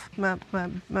turned off. My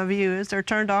view is they're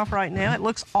turned off right now. It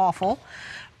looks awful,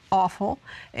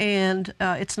 and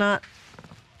it's not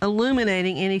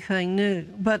illuminating anything new.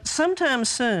 But sometime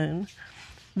soon,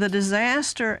 the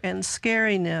disaster and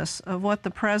scariness of what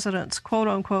the president's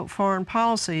quote-unquote foreign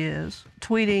policy is,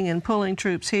 tweeting and pulling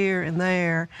troops here and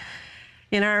there,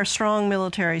 in our strong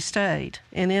military state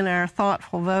and in our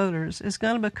thoughtful voters, is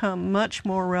going to become much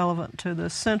more relevant to the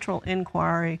central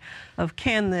inquiry of,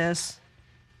 can this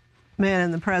men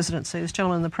in the presidency, this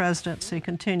gentleman in the presidency,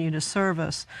 continue to serve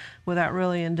us without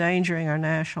really endangering our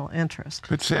national interest.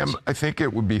 But Sam, I think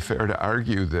it would be fair to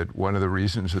argue that one of the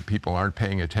reasons that people aren't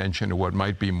paying attention to what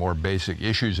might be more basic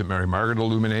issues that Mary Margaret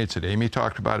illuminates, that Amy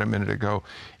talked about a minute ago,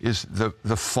 is the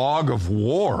fog of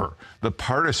war, the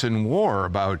partisan war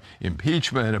about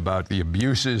impeachment, about the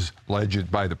abuses alleged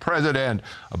by the president,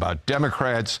 about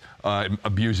Democrats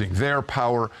abusing their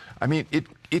power. I mean,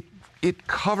 it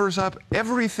covers up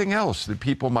everything else that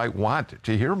people might want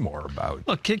to hear more about.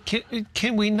 Look,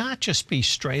 can we not just be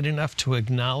straight enough to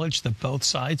acknowledge that both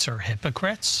sides are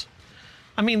hypocrites?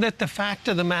 I mean, that the fact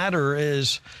of the matter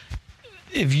is,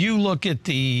 if you look at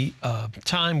the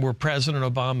time where President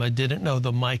Obama didn't know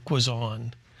the mic was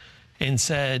on and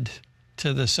said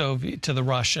to the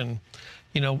Russian,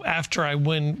 you know, after I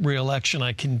win re-election,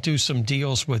 I can do some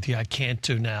deals with you I can't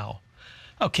do now.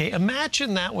 Okay,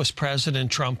 imagine that was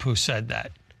President Trump who said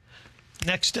that.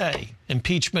 Next day,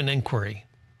 impeachment inquiry.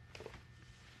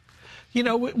 You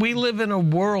know, we live in a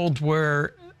world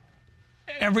where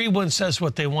everyone says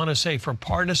what they want to say for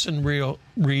partisan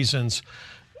reasons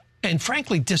and,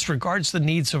 frankly, disregards the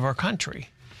needs of our country.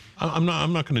 I'm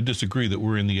not going to disagree that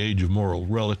we're in the age of moral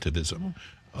relativism.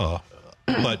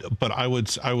 But I would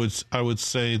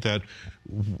say that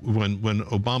when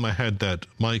Obama had that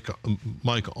mic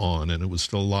on and it was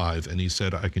still live and he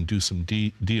said, I can do some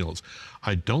deals,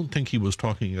 I don't think he was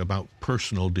talking about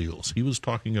personal deals. He was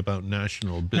talking about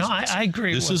national business. No, I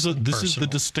agree. This is the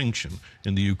distinction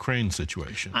in the Ukraine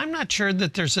situation. I'm not sure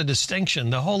that there's a distinction.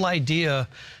 The whole idea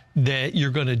that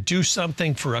you're going to do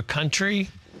something for a country.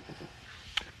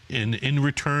 In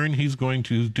return, he's going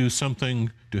to do something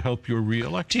to help your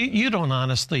re-election. You don't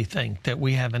honestly think that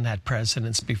we haven't had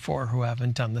presidents before who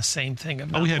haven't done the same thing?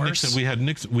 We had Nixon. We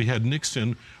had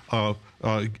Nixon kill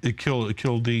the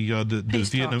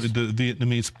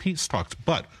Vietnamese peace talks,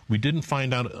 but we didn't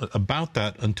find out about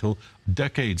that until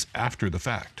decades after the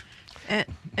fact.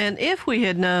 And if we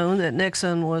had known that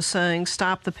Nixon was saying,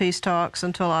 "Stop the peace talks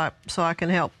so I can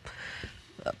help."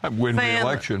 Win the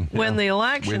election. Win the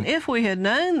election. If we had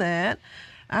known that,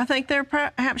 I think there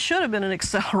perhaps should have been an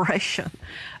acceleration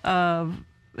of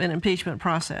an impeachment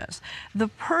process. The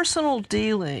personal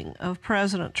dealing of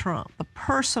President Trump, the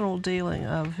personal dealing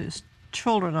of his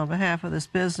children on behalf of this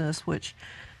business, which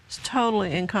is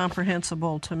totally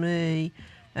incomprehensible to me,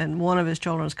 and one of his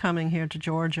children is coming here to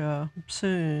Georgia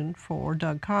soon for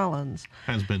Doug Collins.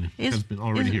 Has been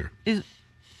already here.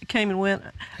 Came and went.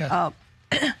 Yeah.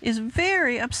 Is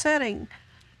very upsetting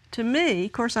to me.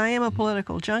 Of course, I am a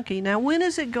political junkie. Now, when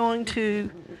is it going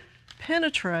to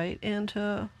penetrate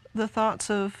into the thoughts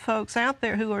of folks out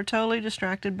there who are totally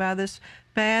distracted by this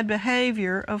bad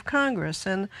behavior of Congress?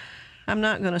 And I'm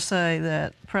not going to say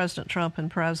that President Trump and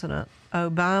President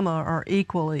Obama are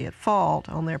equally at fault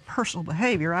on their personal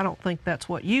behavior. I don't think that's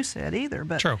what you said either.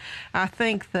 But True. I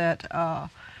think that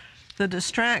the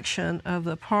distraction of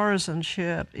the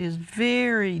partisanship is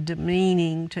very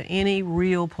demeaning to any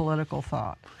real political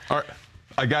thought. All right.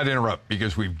 I got to interrupt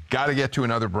because we've got to get to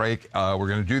another break. We're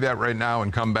going to do that right now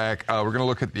and come back. We're going to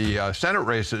look at the Senate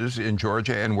races in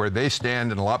Georgia and where they stand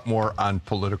and a lot more on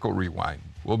Political Rewind.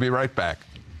 We'll be right back.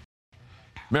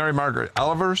 Mary Margaret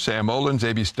Oliver, Sam Olens,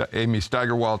 Amy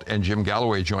Steigerwalt, and Jim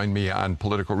Galloway joined me on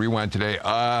Political Rewind today.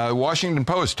 Washington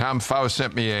Post, Tom Faust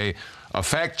sent me a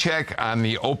fact check on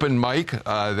the open mic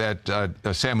that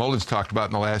Sam Olens talked about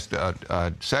in the last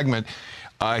segment.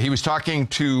 He was talking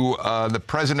to the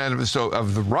president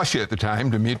of Russia at the time,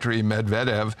 Dmitry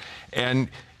Medvedev, and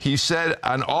he said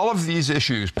on all of these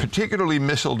issues, particularly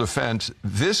missile defense,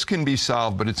 this can be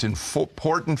solved, but it's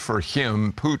important for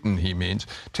him, Putin, he means,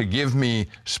 to give me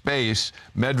space.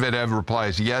 Medvedev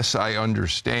replies, yes, I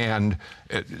understand.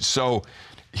 So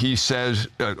he says,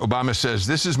 Obama says,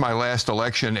 this is my last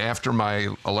election. After my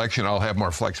election, I'll have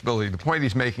more flexibility. The point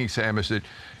he's making, Sam, is that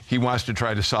he wants to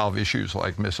try to solve issues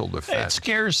like missile defense. It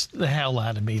scares the hell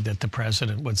out of me that the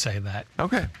president would say that.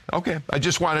 Okay. I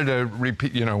just wanted to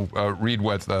repeat, read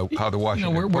what how the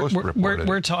Washington Post reported.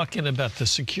 We're talking about the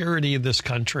security of this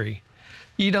country.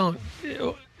 An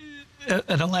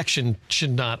election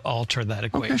should not alter that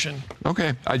equation.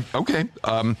 Okay.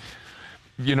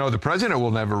 The president will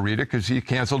never read it because he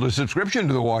canceled a subscription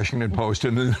to the Washington Post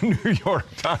and the New York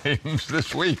Times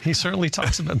this week. He certainly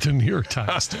talks about the New York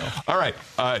Times still. All right.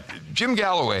 Jim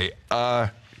Galloway,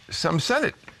 some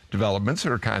Senate developments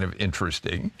that are kind of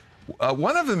interesting.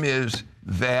 One of them is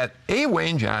that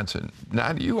Wayne Johnson,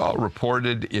 now you all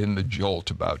reported in the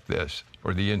Jolt about this,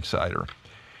 or the Insider.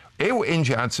 Wayne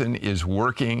Johnson is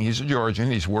working, he's a Georgian,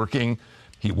 he's working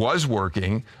He was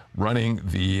working running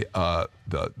the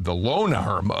loan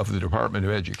arm of the Department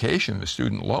of Education, the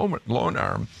student loan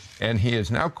arm, and he has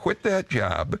now quit that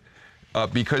job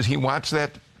because he wants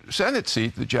that Senate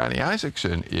seat that Johnny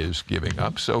Isakson is giving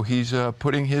up. So he's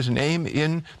putting his name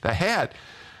in the hat.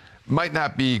 Might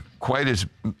not be quite as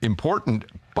important,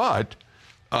 but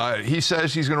he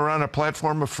says he's going to run a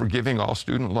platform of forgiving all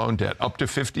student loan debt up to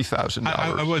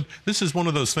 $50,000. This is one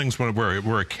of those things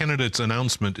where a candidate's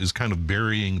announcement is kind of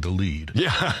burying the lead.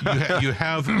 Yeah. you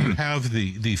have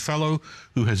the fellow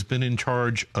who has been in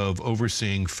charge of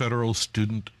overseeing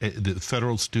the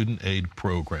federal student aid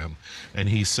program, and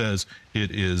he says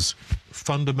it is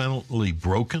fundamentally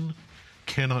broken,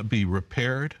 cannot be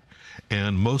repaired.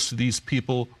 And most of these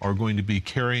people are going to be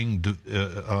carrying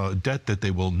debt that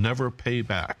they will never pay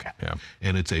back. Yeah.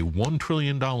 And it's a $1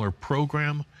 trillion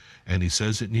program, and he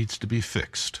says it needs to be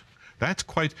fixed. That's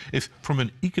quite, from an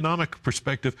economic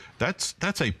perspective,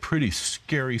 that's a pretty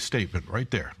scary statement right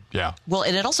there. Yeah. Well,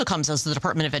 and it also comes as the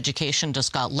Department of Education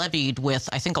just got levied with,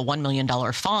 I think, a $1 million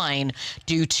fine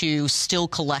due to still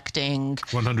collecting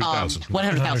 $100,000.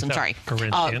 $100,000, sorry.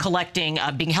 Collecting,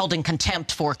 being held in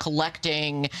contempt for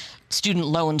collecting student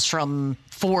loans from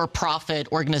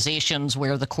for-profit organizations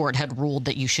where the court had ruled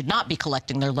that you should not be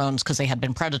collecting their loans because they had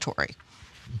been predatory.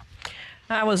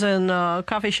 I was in a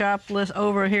coffee shop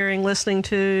listening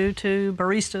to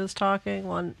baristas talking.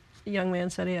 One young man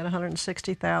said he had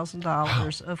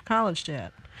 $160,000 of college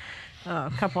debt.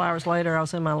 A couple hours later, I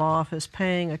was in my law office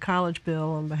paying a college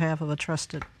bill on behalf of a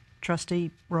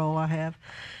trustee role I have,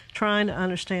 trying to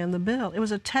understand the bill. It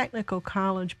was a technical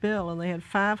college bill, and they had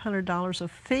 $500 of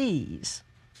fees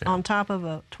on top of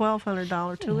a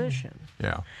 $1,200 tuition.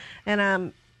 Yeah. And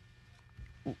I'm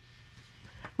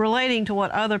relating to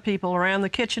what other people around the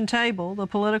kitchen table, the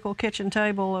political kitchen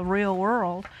table of real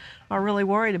world, are really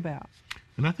worried about.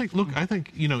 And I think,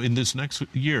 in this next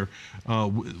year,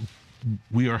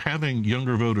 we are having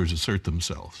younger voters assert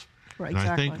themselves. Right, and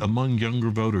exactly. I think among younger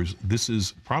voters, this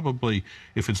is probably,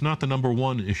 if it's not the number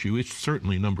one issue, it's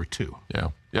certainly number two. Yeah.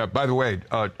 Yeah. By the way,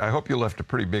 I hope you left a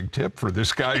pretty big tip for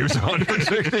this guy who's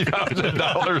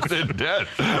 $160,000 in debt.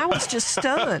 I was just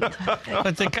stunned.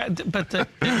 But the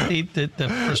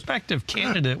prospective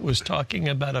candidate was talking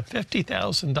about a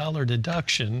 $50,000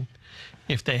 deduction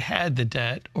if they had the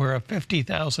debt, or a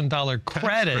 $50,000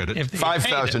 credit if they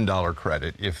 $5,000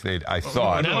 credit if they. I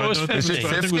thought. No, it was 50. Is it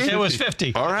 50? It was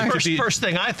 50. All right. First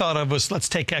thing I thought of was, let's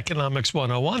take Economics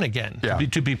 101 again. Yeah.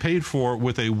 To be paid for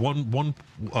with a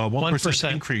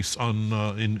 1% increase on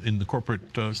in the corporate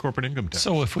income tax.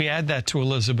 So if we add that to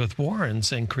Elizabeth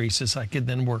Warren's increases, I could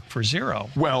then work for zero.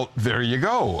 Well, there you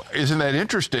go. Isn't that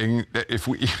interesting? If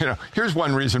we, here's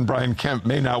one reason Brian Kemp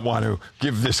may not want to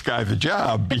give this guy the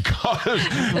job, because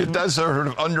it does sort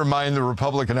of undermine the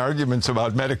Republican arguments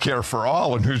about Medicare for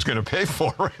all and who's going to pay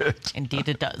for it. Indeed,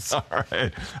 it does. All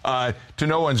right. To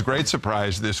no one's great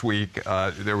surprise this week,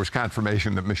 there was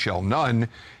confirmation that Michelle Nunn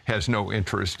has no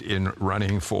interest in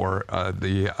running for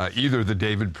either the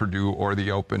David Perdue or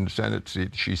the open Senate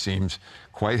seat. She seems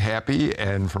quite happy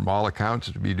and, from all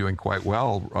accounts, to be doing quite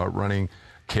well running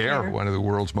CARE, one of the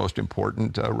world's most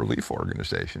important relief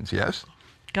organizations. Yes?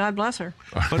 God bless her.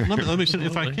 But let me say,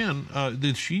 if I can,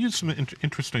 she used some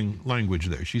interesting language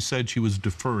there. She said she was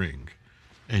deferring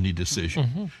any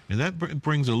decision, and that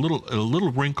brings a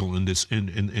little wrinkle in this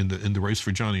in the race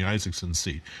for Johnny Isakson's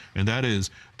seat, and that is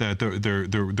that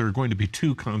there are going to be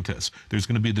two contests. There's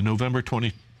going to be the November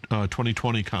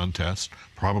 2020 contest,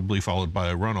 probably followed by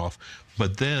a runoff,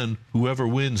 but then whoever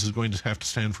wins is going to have to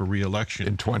stand for re-election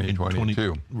in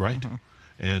 2022, right?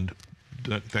 And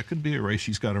that could be a race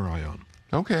she's got her eye on.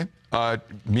 Okay.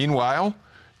 Meanwhile,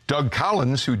 Doug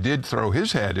Collins, who did throw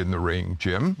his hat in the ring,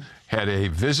 Jim, had a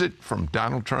visit from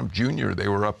Donald Trump Jr. They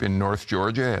were up in North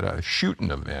Georgia at a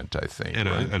shooting event, I think.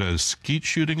 At a skeet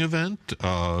shooting event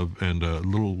and a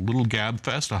little gab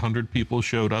fest. 100 people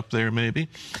showed up there, maybe.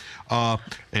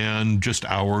 And just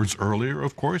hours earlier,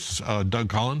 of course, Doug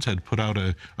Collins had put out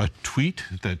a tweet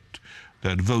that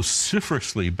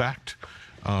vociferously backed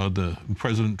the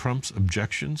President Trump's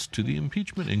objections to the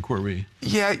impeachment inquiry.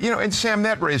 Yeah, and Sam,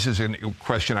 that raises a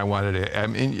question I wanted to. I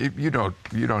mean, you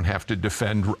don't have to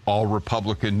defend all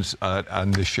Republicans on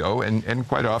this show, and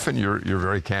quite often you're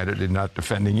very candid in not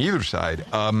defending either side.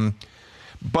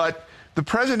 But the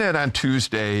president on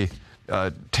Tuesday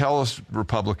tells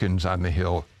Republicans on the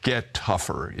Hill, "Get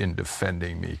tougher in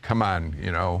defending me. Come on,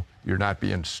 you're not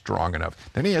being strong enough."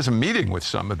 Then he has a meeting with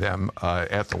some of them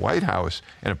at the White House,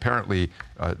 and apparently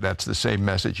that's the same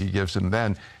message he gives them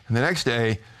then. And the next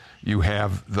day, you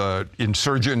have the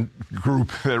insurgent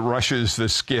group that rushes the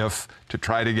SCIF to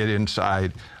try to get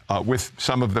inside. with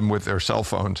some of them with their cell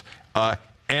phones.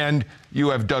 And you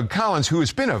have Doug Collins, who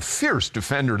has been a fierce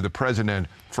defender of the president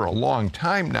for a long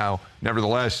time now.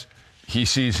 Nevertheless, he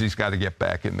sees he's got to get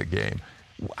back in the game.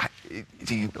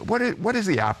 What is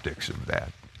the optics of that?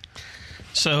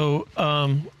 So,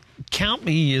 Count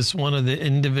Me is one of the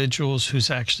individuals who's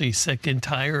actually sick and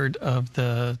tired of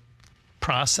the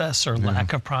process or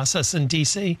lack of process in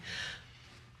D.C.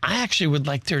 I actually would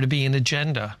like there to be an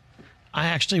agenda. I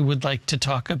actually would like to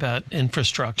talk about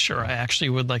infrastructure. I actually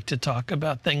would like to talk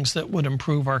about things that would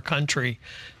improve our country.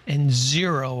 And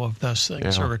zero of those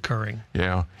things are occurring.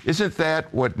 Yeah. Isn't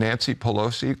that what Nancy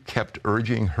Pelosi kept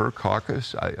urging her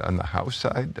caucus on the House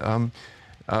side?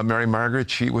 Mary Margaret,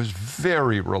 she was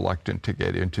very reluctant to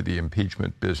get into the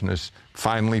impeachment business,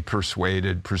 finally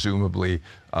persuaded, presumably,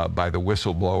 by the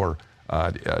whistleblower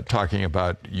talking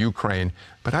about Ukraine.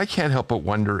 But I can't help but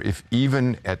wonder if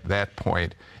even at that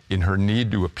point, in her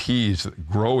need to appease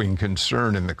growing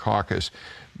concern in the caucus,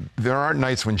 there are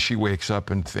nights when she wakes up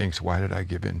and thinks, why did I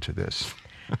give in to this?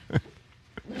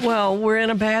 Well, we're in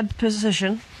a bad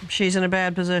position. She's in a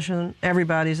bad position.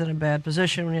 Everybody's in a bad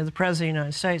position when you're the President of the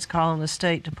United States calling the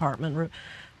State Department,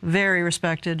 very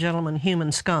respected gentleman,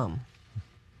 human scum.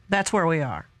 That's where we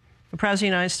are. The President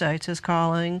of the United States is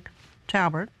calling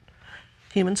Talbert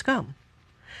human scum.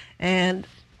 And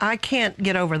I can't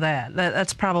get over that.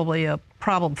 That's probably a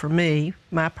problem for me,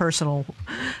 my personal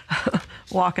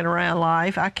walking around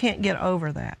life. I can't get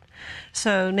over that.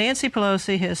 So Nancy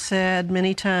Pelosi has said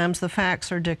many times the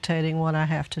facts are dictating what I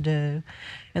have to do.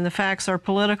 And the facts are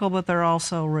political, but they're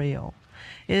also real.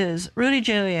 Is Rudy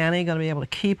Giuliani going to be able to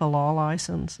keep a law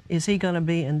license? Is he going to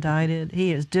be indicted?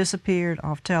 He has disappeared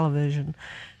off television.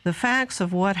 The facts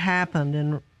of what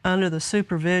happened under the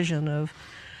supervision of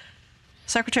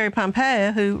Secretary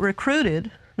Pompeo, who recruited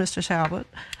Mr. Talbot.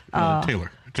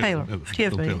 Taylor,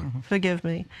 forgive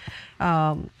me.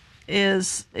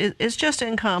 It's just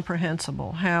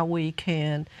incomprehensible how we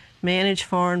can manage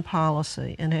foreign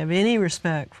policy and have any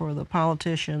respect for the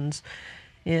politicians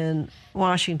in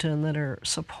Washington that are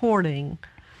supporting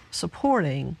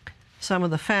some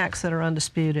of the facts that are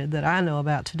undisputed that I know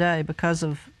about today because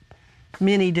of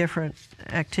many different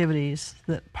activities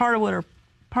that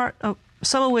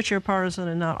some of which are partisan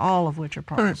and not all of which are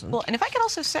partisan. Well, and if I could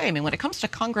also say, I mean, when it comes to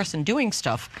Congress and doing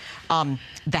stuff,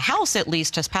 the House at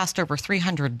least has passed over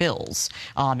 300 bills,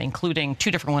 including 2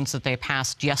 different ones that they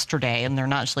passed yesterday, and they're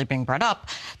not actually being brought up.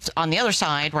 On the other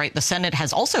side, right, the Senate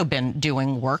has also been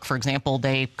doing work. For example,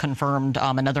 they confirmed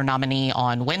another nominee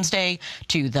on Wednesday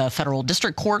to the federal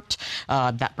district court.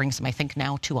 That brings them, I think,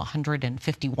 now to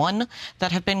 151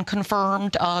 that have been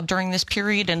confirmed during this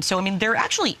period. And so, I mean, there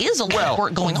actually is a lot of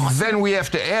work going on. Then we have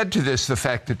to add to this the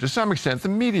fact that to some extent the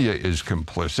media is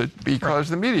complicit because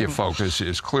the media focus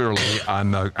is clearly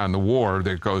on the war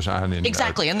that goes on in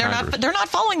exactly, and they're not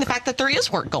following the fact that there is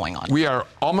work going on. We are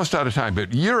almost out of time,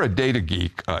 but you're a data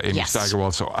geek, Amy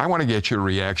Steigerwald, so I want to get your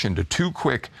reaction to 2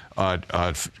 quick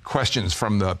questions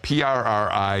from the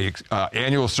PRRI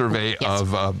annual survey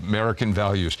of American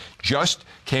values. Just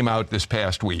came out this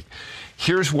past week.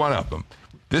 Here's one of them.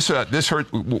 This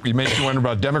hurt. We makes you wonder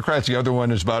about Democrats. The other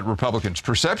one is about Republicans.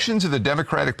 Perceptions of the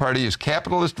Democratic Party as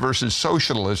capitalist versus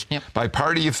socialist by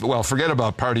party. Well, forget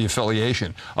about party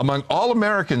affiliation. Among all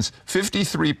Americans,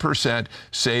 53%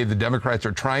 say the Democrats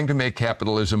are trying to make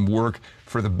capitalism work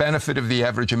for the benefit of the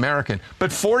average American.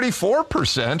 But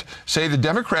 44% say the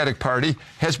Democratic Party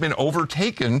has been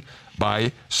overtaken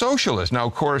by socialists. Now,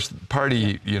 of course,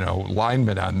 party,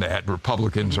 alignment on that,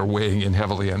 Republicans are weighing in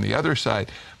heavily on the other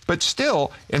side. But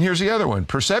still, and here's the other one,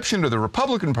 perception of the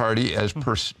Republican Party as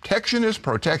protectionist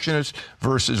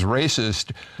versus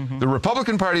racist. The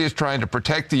Republican Party is trying to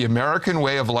protect the American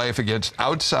way of life against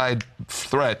outside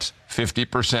threats,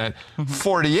 50%.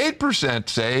 48%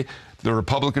 say the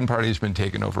Republican Party has been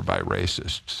taken over by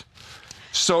racists.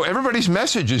 So everybody's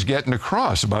message is getting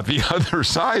across about the other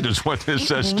side is what this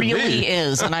says to me. It really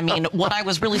is. And I mean, what I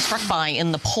was really struck by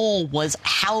in the poll was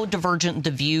how divergent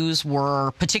the views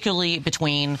were, particularly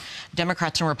between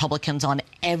Democrats and Republicans on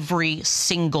every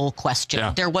single question.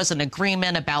 Yeah. There was an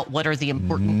agreement about what are the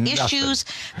important issues.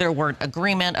 There weren't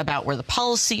agreement about where the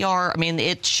policy are. I mean,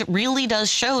 it really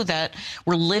does show that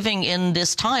we're living in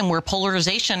this time where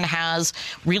polarization has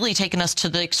really taken us to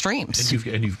the extremes.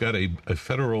 And you've got a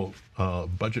federal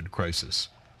budget crisis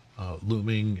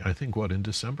looming, I think, in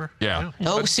December? Yeah.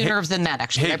 No, sooner than that,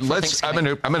 actually. Hey, I'm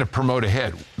going to promote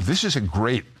ahead. This is a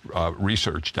great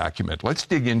research document. Let's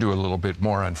dig into it a little bit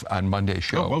more on Monday's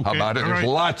show. Okay. How about it? All There's right.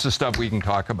 lots of stuff we can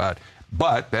talk about,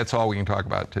 but that's all we can talk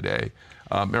about today.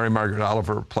 Mary Margaret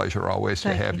Oliver, pleasure always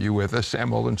to have you with us.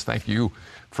 Sam Olens, thank you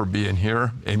for being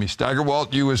here. Amy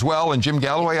Steigerwalt, you as well. And Jim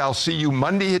Galloway, I'll see you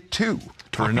Monday at 2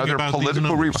 for another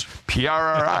political review.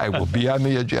 PRRI will be on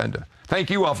the agenda. Thank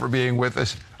you all for being with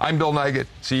us. I'm Bill Nigut.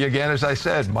 See you again, as I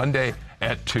said, Monday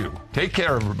at 2. Take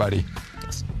care, everybody.